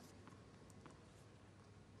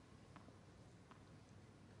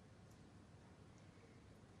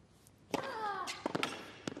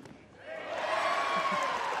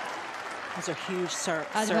 Those are huge serves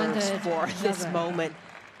for this moment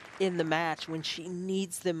in the match when she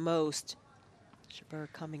needs them most.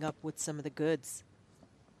 Jabeur coming up with some of the goods.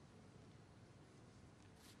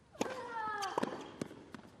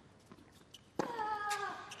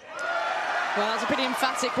 Well, that was a pretty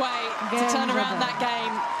emphatic way to turn around that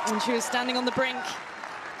game when she was standing on the brink.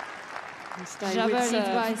 Jabeur leads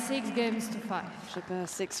by 6 games to 5. Jabeur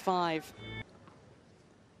 6-5.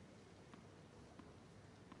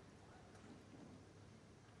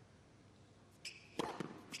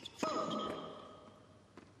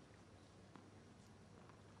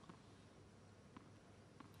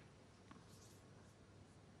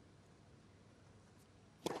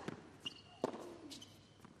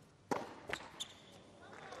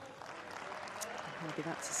 Maybe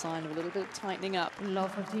that's a sign of a little bit of tightening up.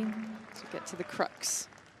 Love 14. To get to the crux.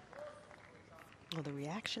 Well, the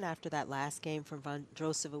reaction after that last game from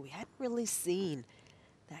Vondrousova, we hadn't really seen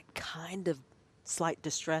that kind of slight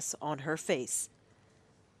distress on her face.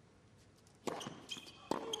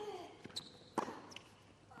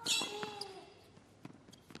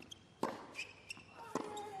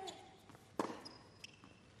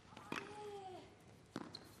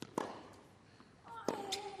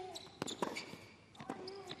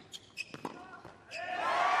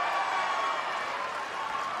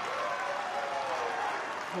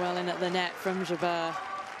 Well in at the net from Jabeur.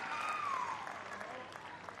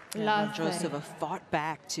 Vondrousova fought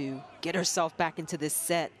back to get herself back into this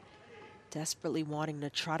set, desperately wanting to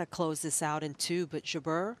try to close this out in 2, but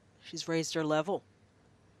Jabeur, she's raised her level.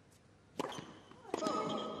 A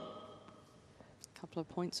couple of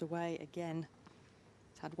points away again.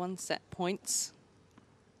 She's had 1 set points,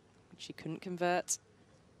 which she couldn't convert.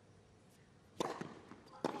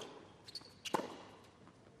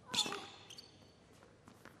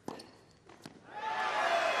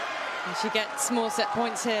 And she gets more set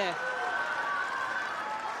points here.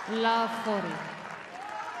 Love 40.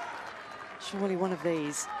 Surely one of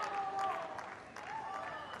these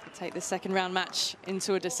to take the second round match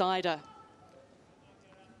into a decider.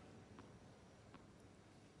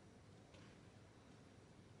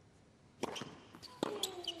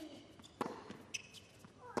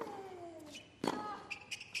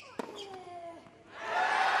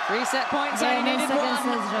 Reset points, only needed 1.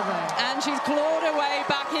 And she's clawed her way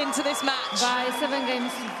back into this match. By 7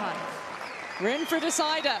 games to 5. We're in for a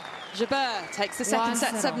decider. Jabeur takes the second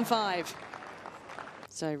set 7-5.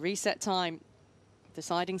 So reset time,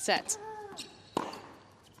 deciding set.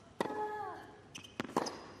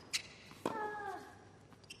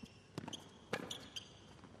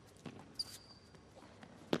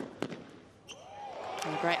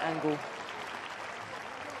 And a great angle.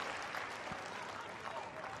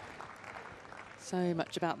 So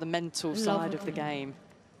much about the mental side of the game.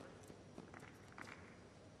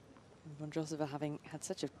 Vondrousova having had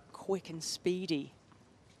such a quick and speedy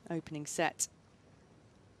opening set.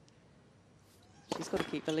 She's got to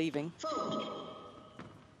keep believing.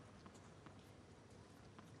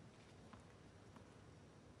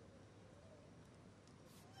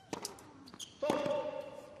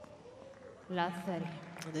 Last 30.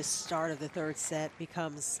 This start of the third set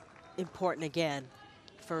becomes important again.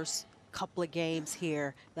 First couple of games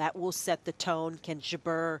here, that will set the tone. Can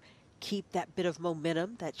Jabeur keep that bit of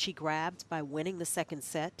momentum that she grabbed by winning the second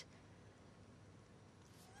set?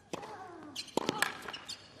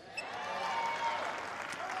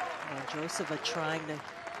 Vondrousova trying to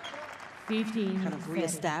 15, kind of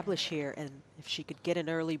reestablish here, and if she could get an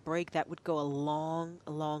early break, that would go a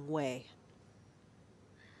long way.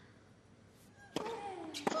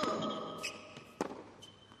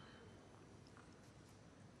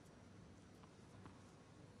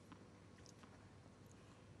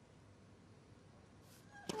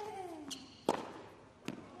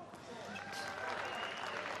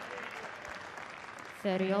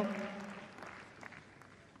 Serio.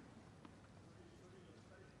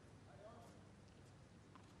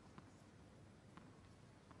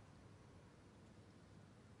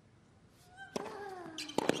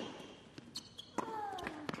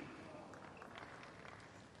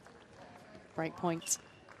 Break point.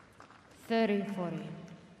 30-40.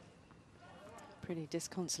 Pretty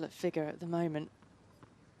disconsolate figure at the moment.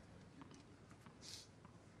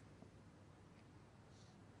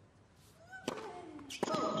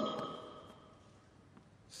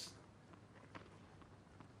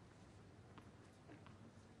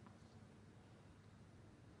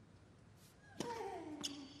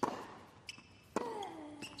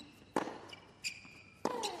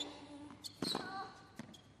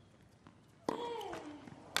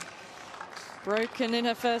 Broken in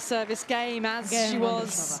her first service game, as she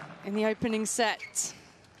was in the opening set.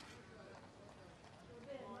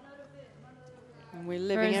 And we're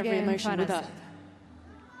living every emotion with her.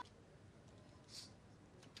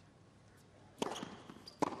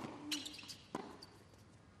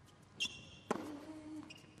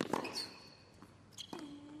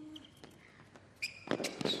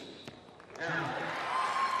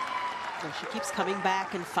 So she keeps coming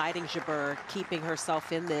back and fighting Jabeur, keeping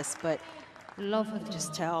herself in this, but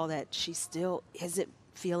just tell that she still isn't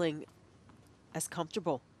feeling as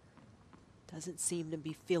comfortable. Doesn't seem to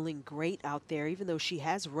be feeling great out there, even though she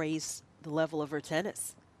has raised the level of her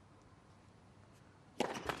tennis.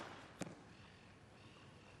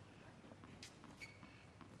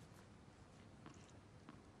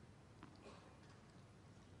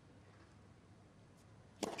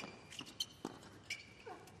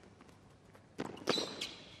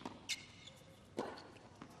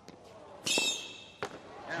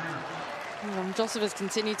 Vondrousova's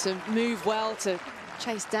continued to move well to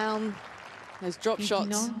chase down those drop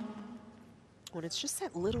shots. Well, it's just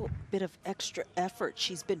that little bit of extra effort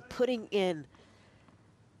she's been putting in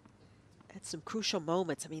at some crucial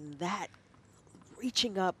moments. I mean, that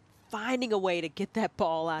reaching up, finding a way to get that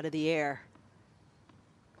ball out of the air.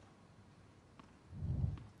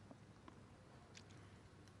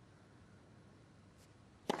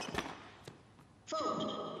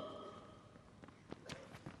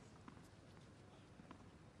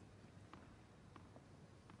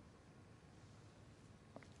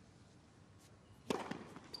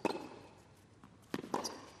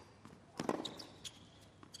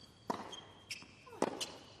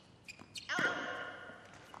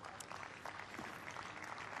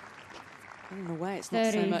 In a way, it's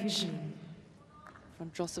not so much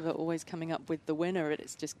Vondrousova always coming up with the winner.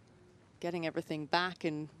 It's just getting everything back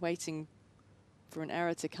and waiting for an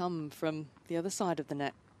error to come from the other side of the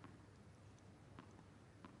net.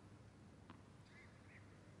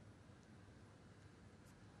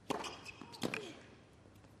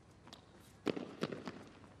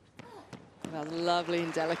 Well, lovely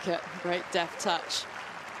and delicate, great deft touch.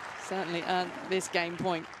 Certainly earned this game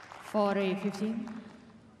point. 40-15.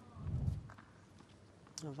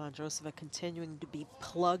 Vondrousova continuing to be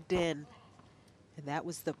plugged in, and that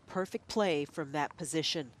was the perfect play from that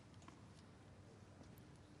position.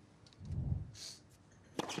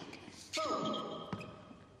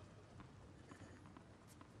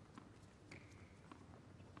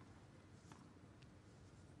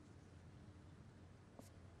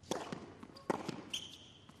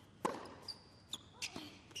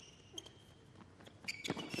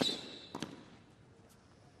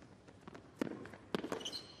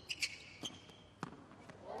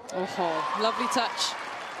 Oh, lovely touch.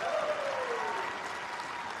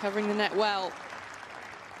 Covering the net well.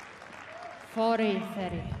 40-30.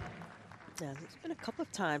 Yeah, there's been a couple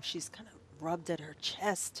of times she's kind of rubbed at her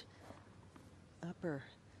chest, upper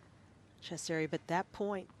chest area, but that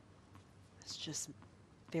point is just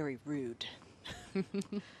very rude.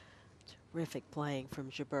 Terrific playing from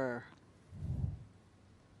Jabeur.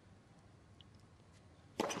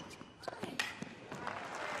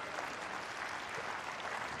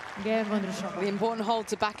 The important hold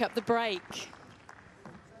to back up the break.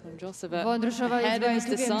 Vondrousova ahead in this is by 2 games to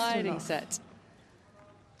deciding love. set.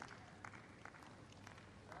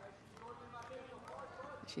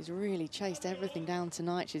 She's really chased everything down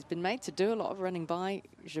tonight. She's been made to do a lot of running by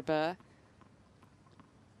Jabeur.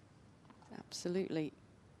 Absolutely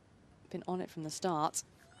been on it from the start.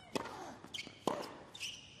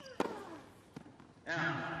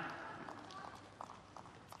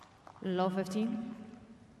 Love 15.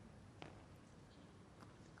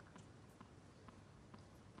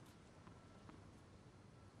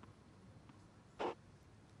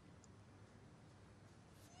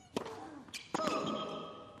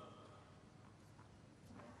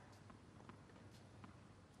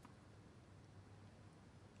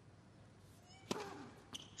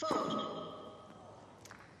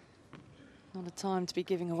 Not a time to be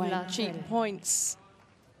giving away cheap points.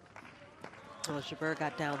 Well, Jabeur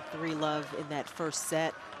got down 3-love in that first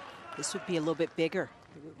set. This would be a little bit bigger.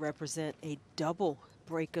 It would represent a double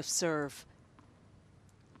break of serve.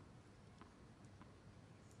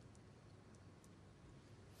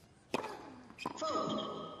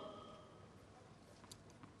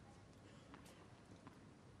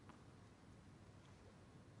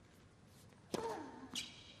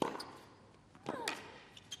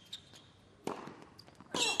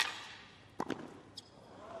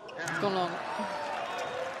 Gone long.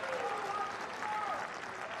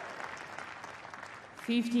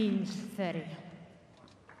 15-30.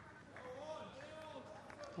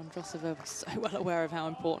 Vondrousova was so well aware of how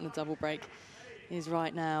important a double break is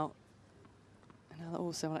right now. And that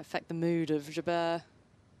also will affect the mood of Jabeur.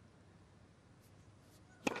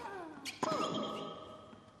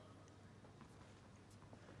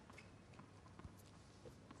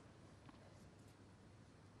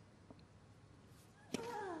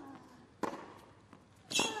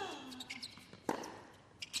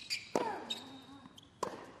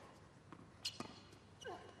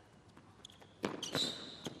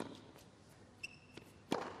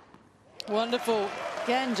 Wonderful.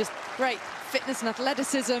 Again, just great fitness and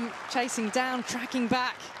athleticism, chasing down, tracking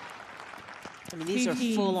back. I mean, these are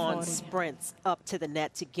full-on sprints up to the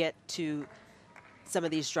net to get to some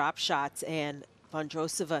of these drop shots. And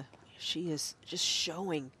Vondrousova, she is just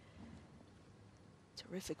showing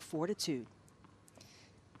terrific fortitude.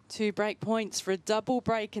 2 break points for a double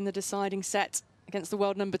break in the deciding set against the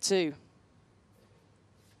world number 2.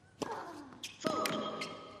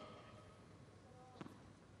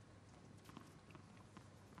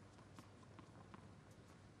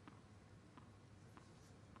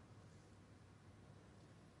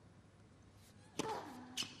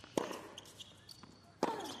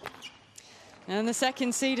 And the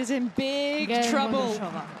second seed is in big trouble.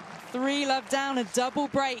 3-love down, a double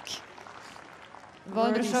break.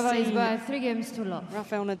 Vondrousova is by 3 games to love.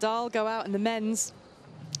 Rafael Nadal go out in the men's.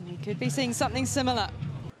 We could be seeing something similar.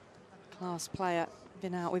 Class player,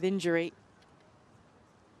 been out with injury.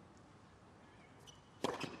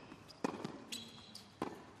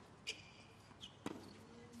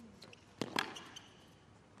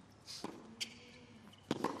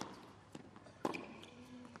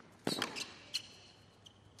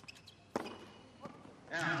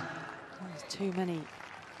 Too many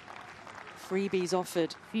freebies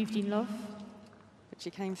offered. 15-love. But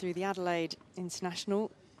she came through the Adelaide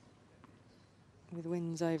International with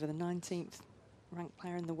wins over the 19th ranked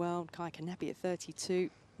player in the world, Cain at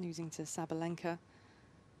 32, losing to Sabalenka.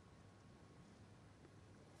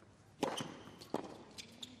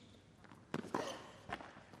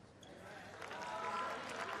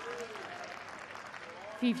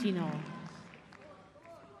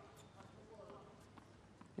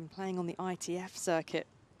 Been playing on the ITF circuit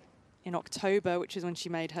in October, which is when she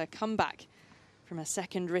made her comeback from her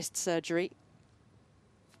second wrist surgery.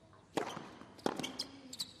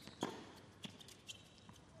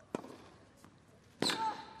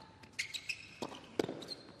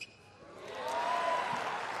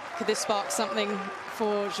 Could this spark something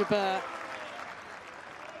for Jabeur?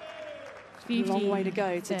 A long way to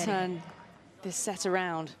go to turn this set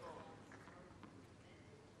around.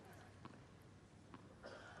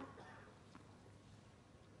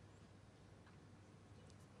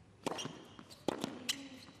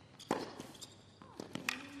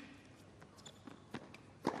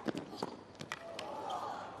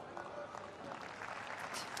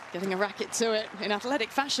 Getting a racket to it in athletic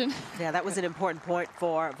fashion. Yeah, that was an important point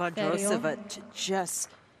for Vondrousova to just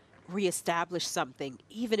reestablish something.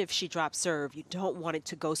 Even if she drops serve, you don't want it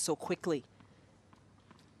to go so quickly.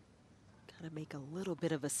 Kind of make a little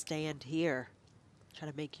bit of a stand here. Try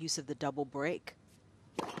to make use of the double break.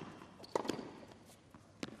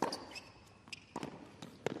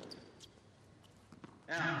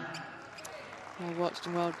 Well watched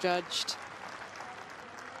and well judged.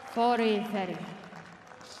 40-30.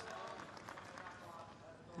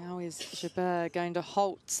 How is Jabeur going to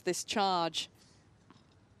halt this charge?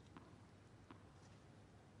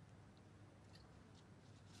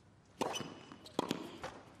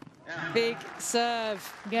 Big serve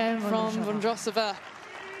from Vondrousova.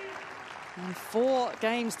 And 4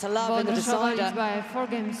 games to love in the decider. By 4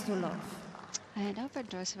 games to love. I know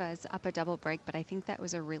Vondrousova is up a double break, but I think that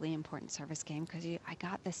was a really important service game because I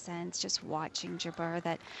got the sense just watching Jabeur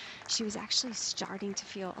that she was actually starting to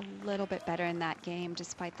feel a little bit better in that game,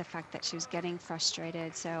 despite the fact that she was getting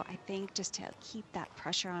frustrated. So I think just to keep that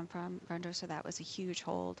pressure on from Vondrousova, that was a huge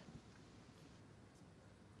hold.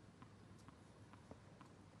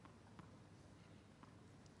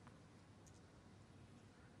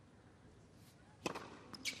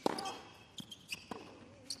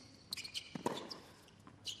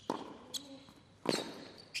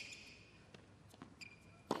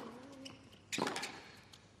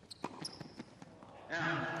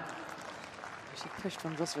 She pushed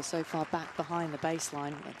Vondrousova so far back behind the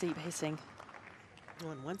baseline, that deep hitting.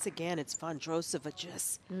 And once again, it's Vondrousova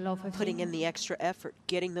just putting in the extra effort,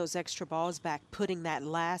 getting those extra balls back, putting that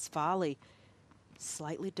last volley.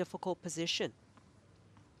 Slightly difficult position.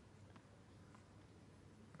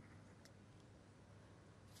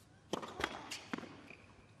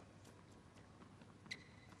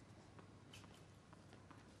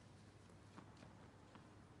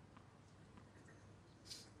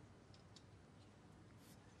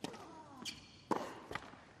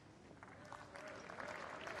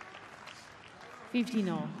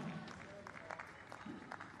 $15-all.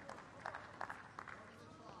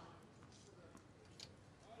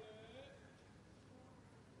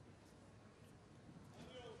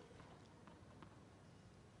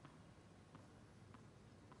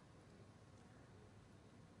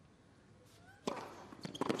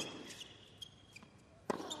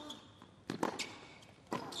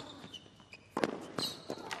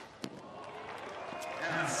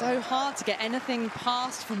 So hard to get anything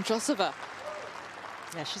past Vondrousova.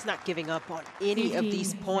 Yeah, she's not giving up on any of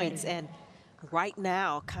these points. And right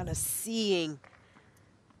now, kind of seeing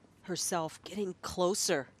herself getting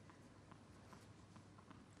closer.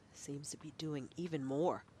 Seems to be doing even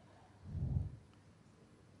more.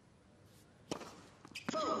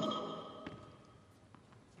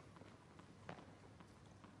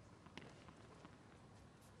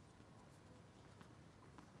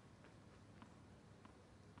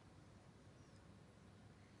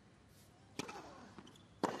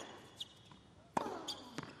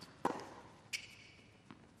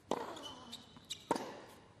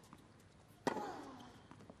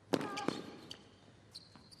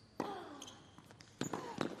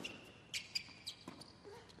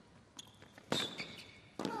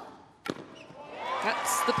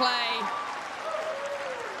 That's the play.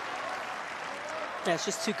 That's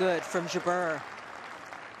just too good from Jabeur.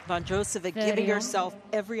 Vondrousova giving herself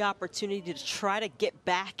every opportunity to try to get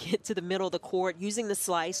back into the middle of the court, using the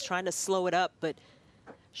slice, trying to slow it up. But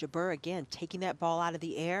Jabeur, again, taking that ball out of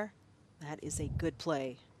the air. That is a good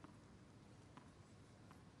play.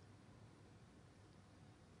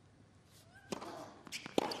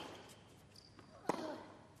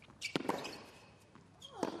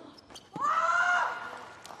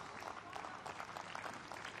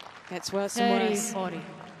 Gets worse and worse. 30-40.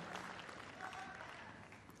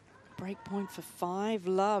 Break point for 5,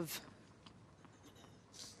 love.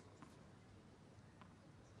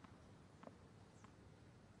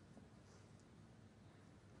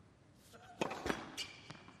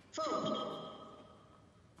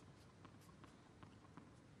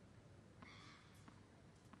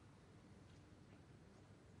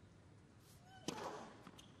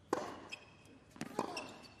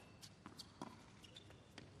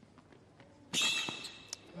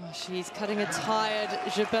 She's cutting a tired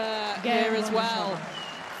Jabeur here as well.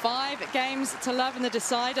 5 games to love in the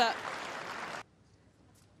decider.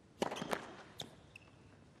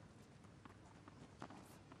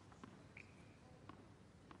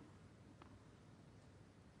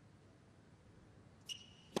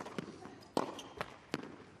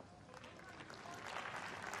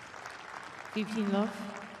 $15-love.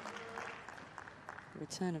 The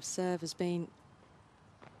return of serve has been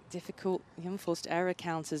difficult. The unforced error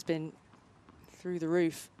count has been through the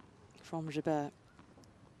roof from Jabeur.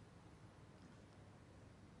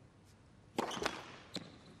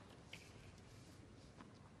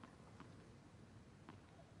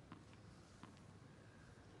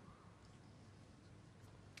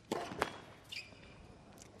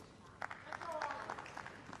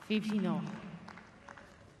 $15-all.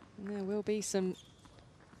 There will be some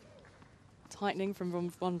tightening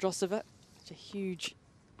from Vondrousova. Such a huge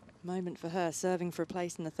moment for her, serving for a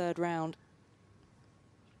place in the third round.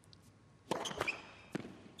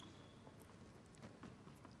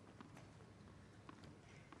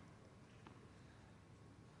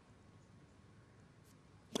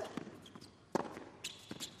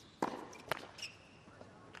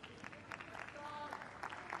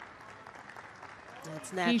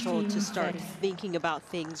 It's natural to start thinking about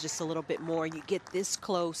things just a little bit more. You get this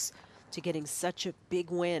close to getting such a big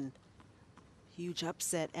win. Huge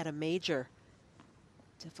upset at a major.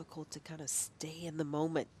 Difficult to kind of stay in the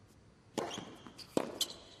moment.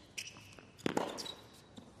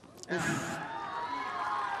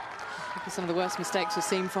 Some of the worst mistakes we've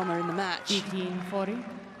seen from her in the match. 15-40.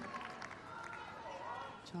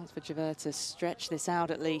 Chance for Jabeur to stretch this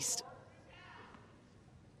out at least.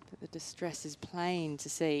 But the distress is plain to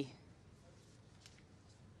see.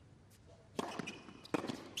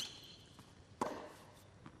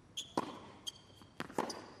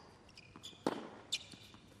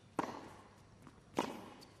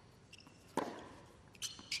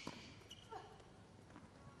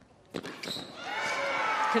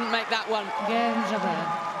 Couldn't make that one. Game Jabeur.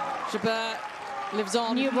 Jabeur lives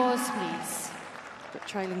on. New balls, please. But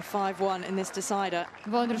trailing 5-1 in this decider.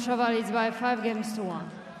 Vondrousova leads by 5-1.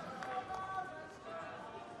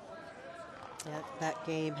 Yeah, that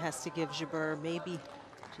game has to give Jabeur maybe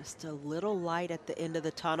just a little light at the end of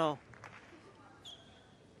the tunnel.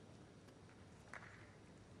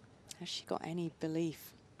 Has she got any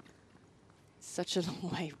belief? Such a long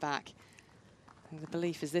way back. And the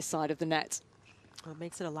belief is this side of the net. Well, it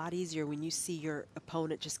makes it a lot easier when you see your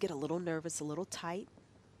opponent just get a little nervous, a little tight.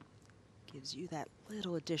 Gives you that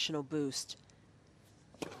little additional boost.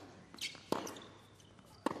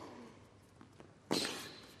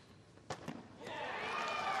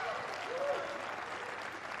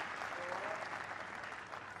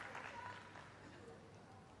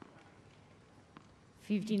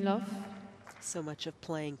 Love. So much of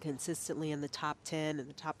playing consistently in the top 10 and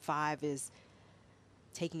the top 5 is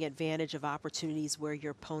taking advantage of opportunities where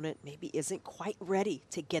your opponent maybe isn't quite ready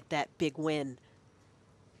to get that big win.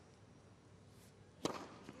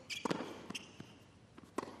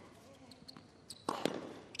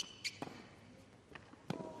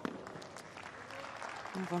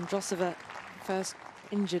 Vondrousova first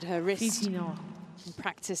injured her wrist in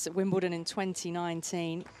practice at Wimbledon in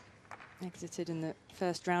 2019. Exited in the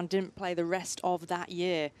first round, didn't play the rest of that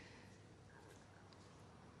year.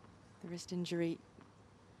 The wrist injury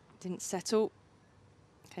didn't settle.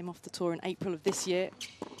 Came off the tour in April of this year.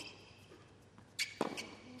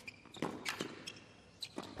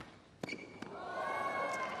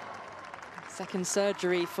 Second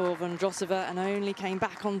surgery for Vondrousova and only came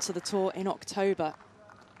back onto the tour in October.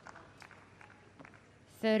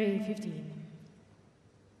 30-15.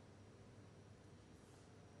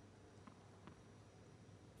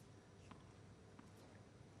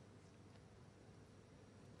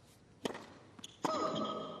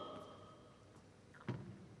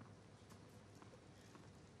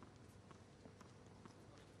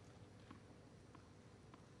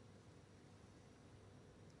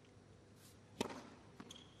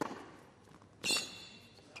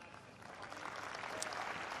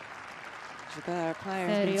 Jabeur, a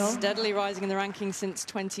player who's been steadily rising in the rankings since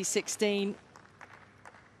 2016.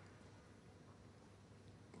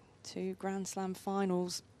 2 Grand Slam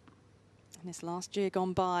finals in this last year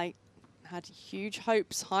gone by. Had huge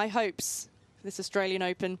hopes, high hopes for this Australian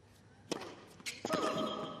Open.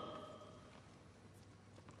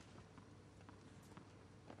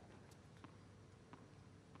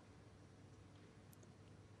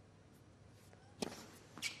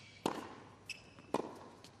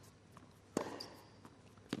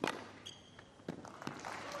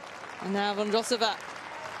 And now Vondrousova,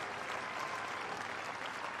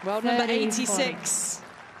 world number 86,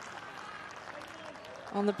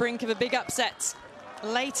 on the brink of a big upset.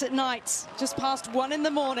 Late at night, just past 1 in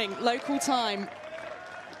the morning, local time,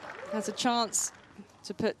 has a chance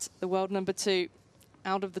to put the world number 2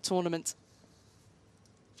 out of the tournament.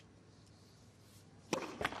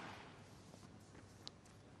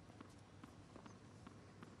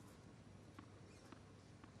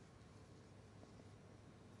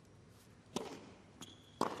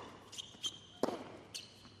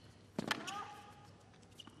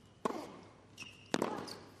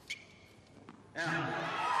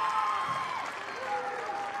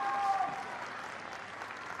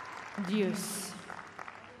 Deuce.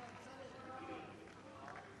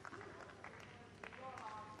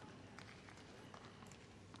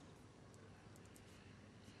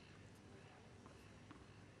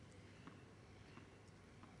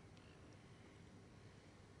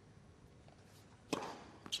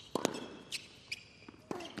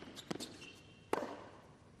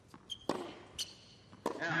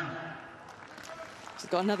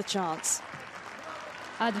 got another chance.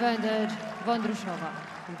 Advantage, Vondrousova.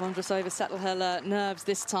 And Vondrousova settled her nerves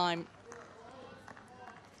this time.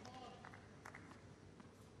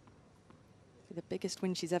 The biggest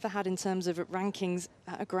win she's ever had in terms of rankings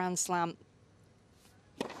at a Grand Slam.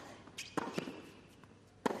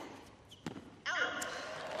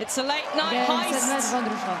 It's a late night heist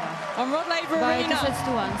on Rod Laver Arena.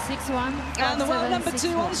 6-1. And the world number 2,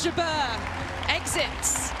 Ons Jabeur,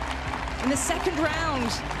 exits in the second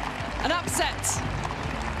round. An upset.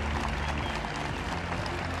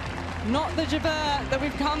 Not the Jabeur that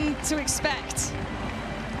we've come to expect.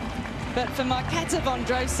 But for Marketa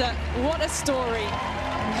Vondrousova, what a story.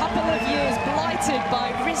 Couple of years blighted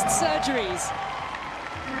by wrist surgeries.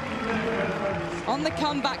 On the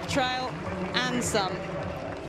comeback trail and some.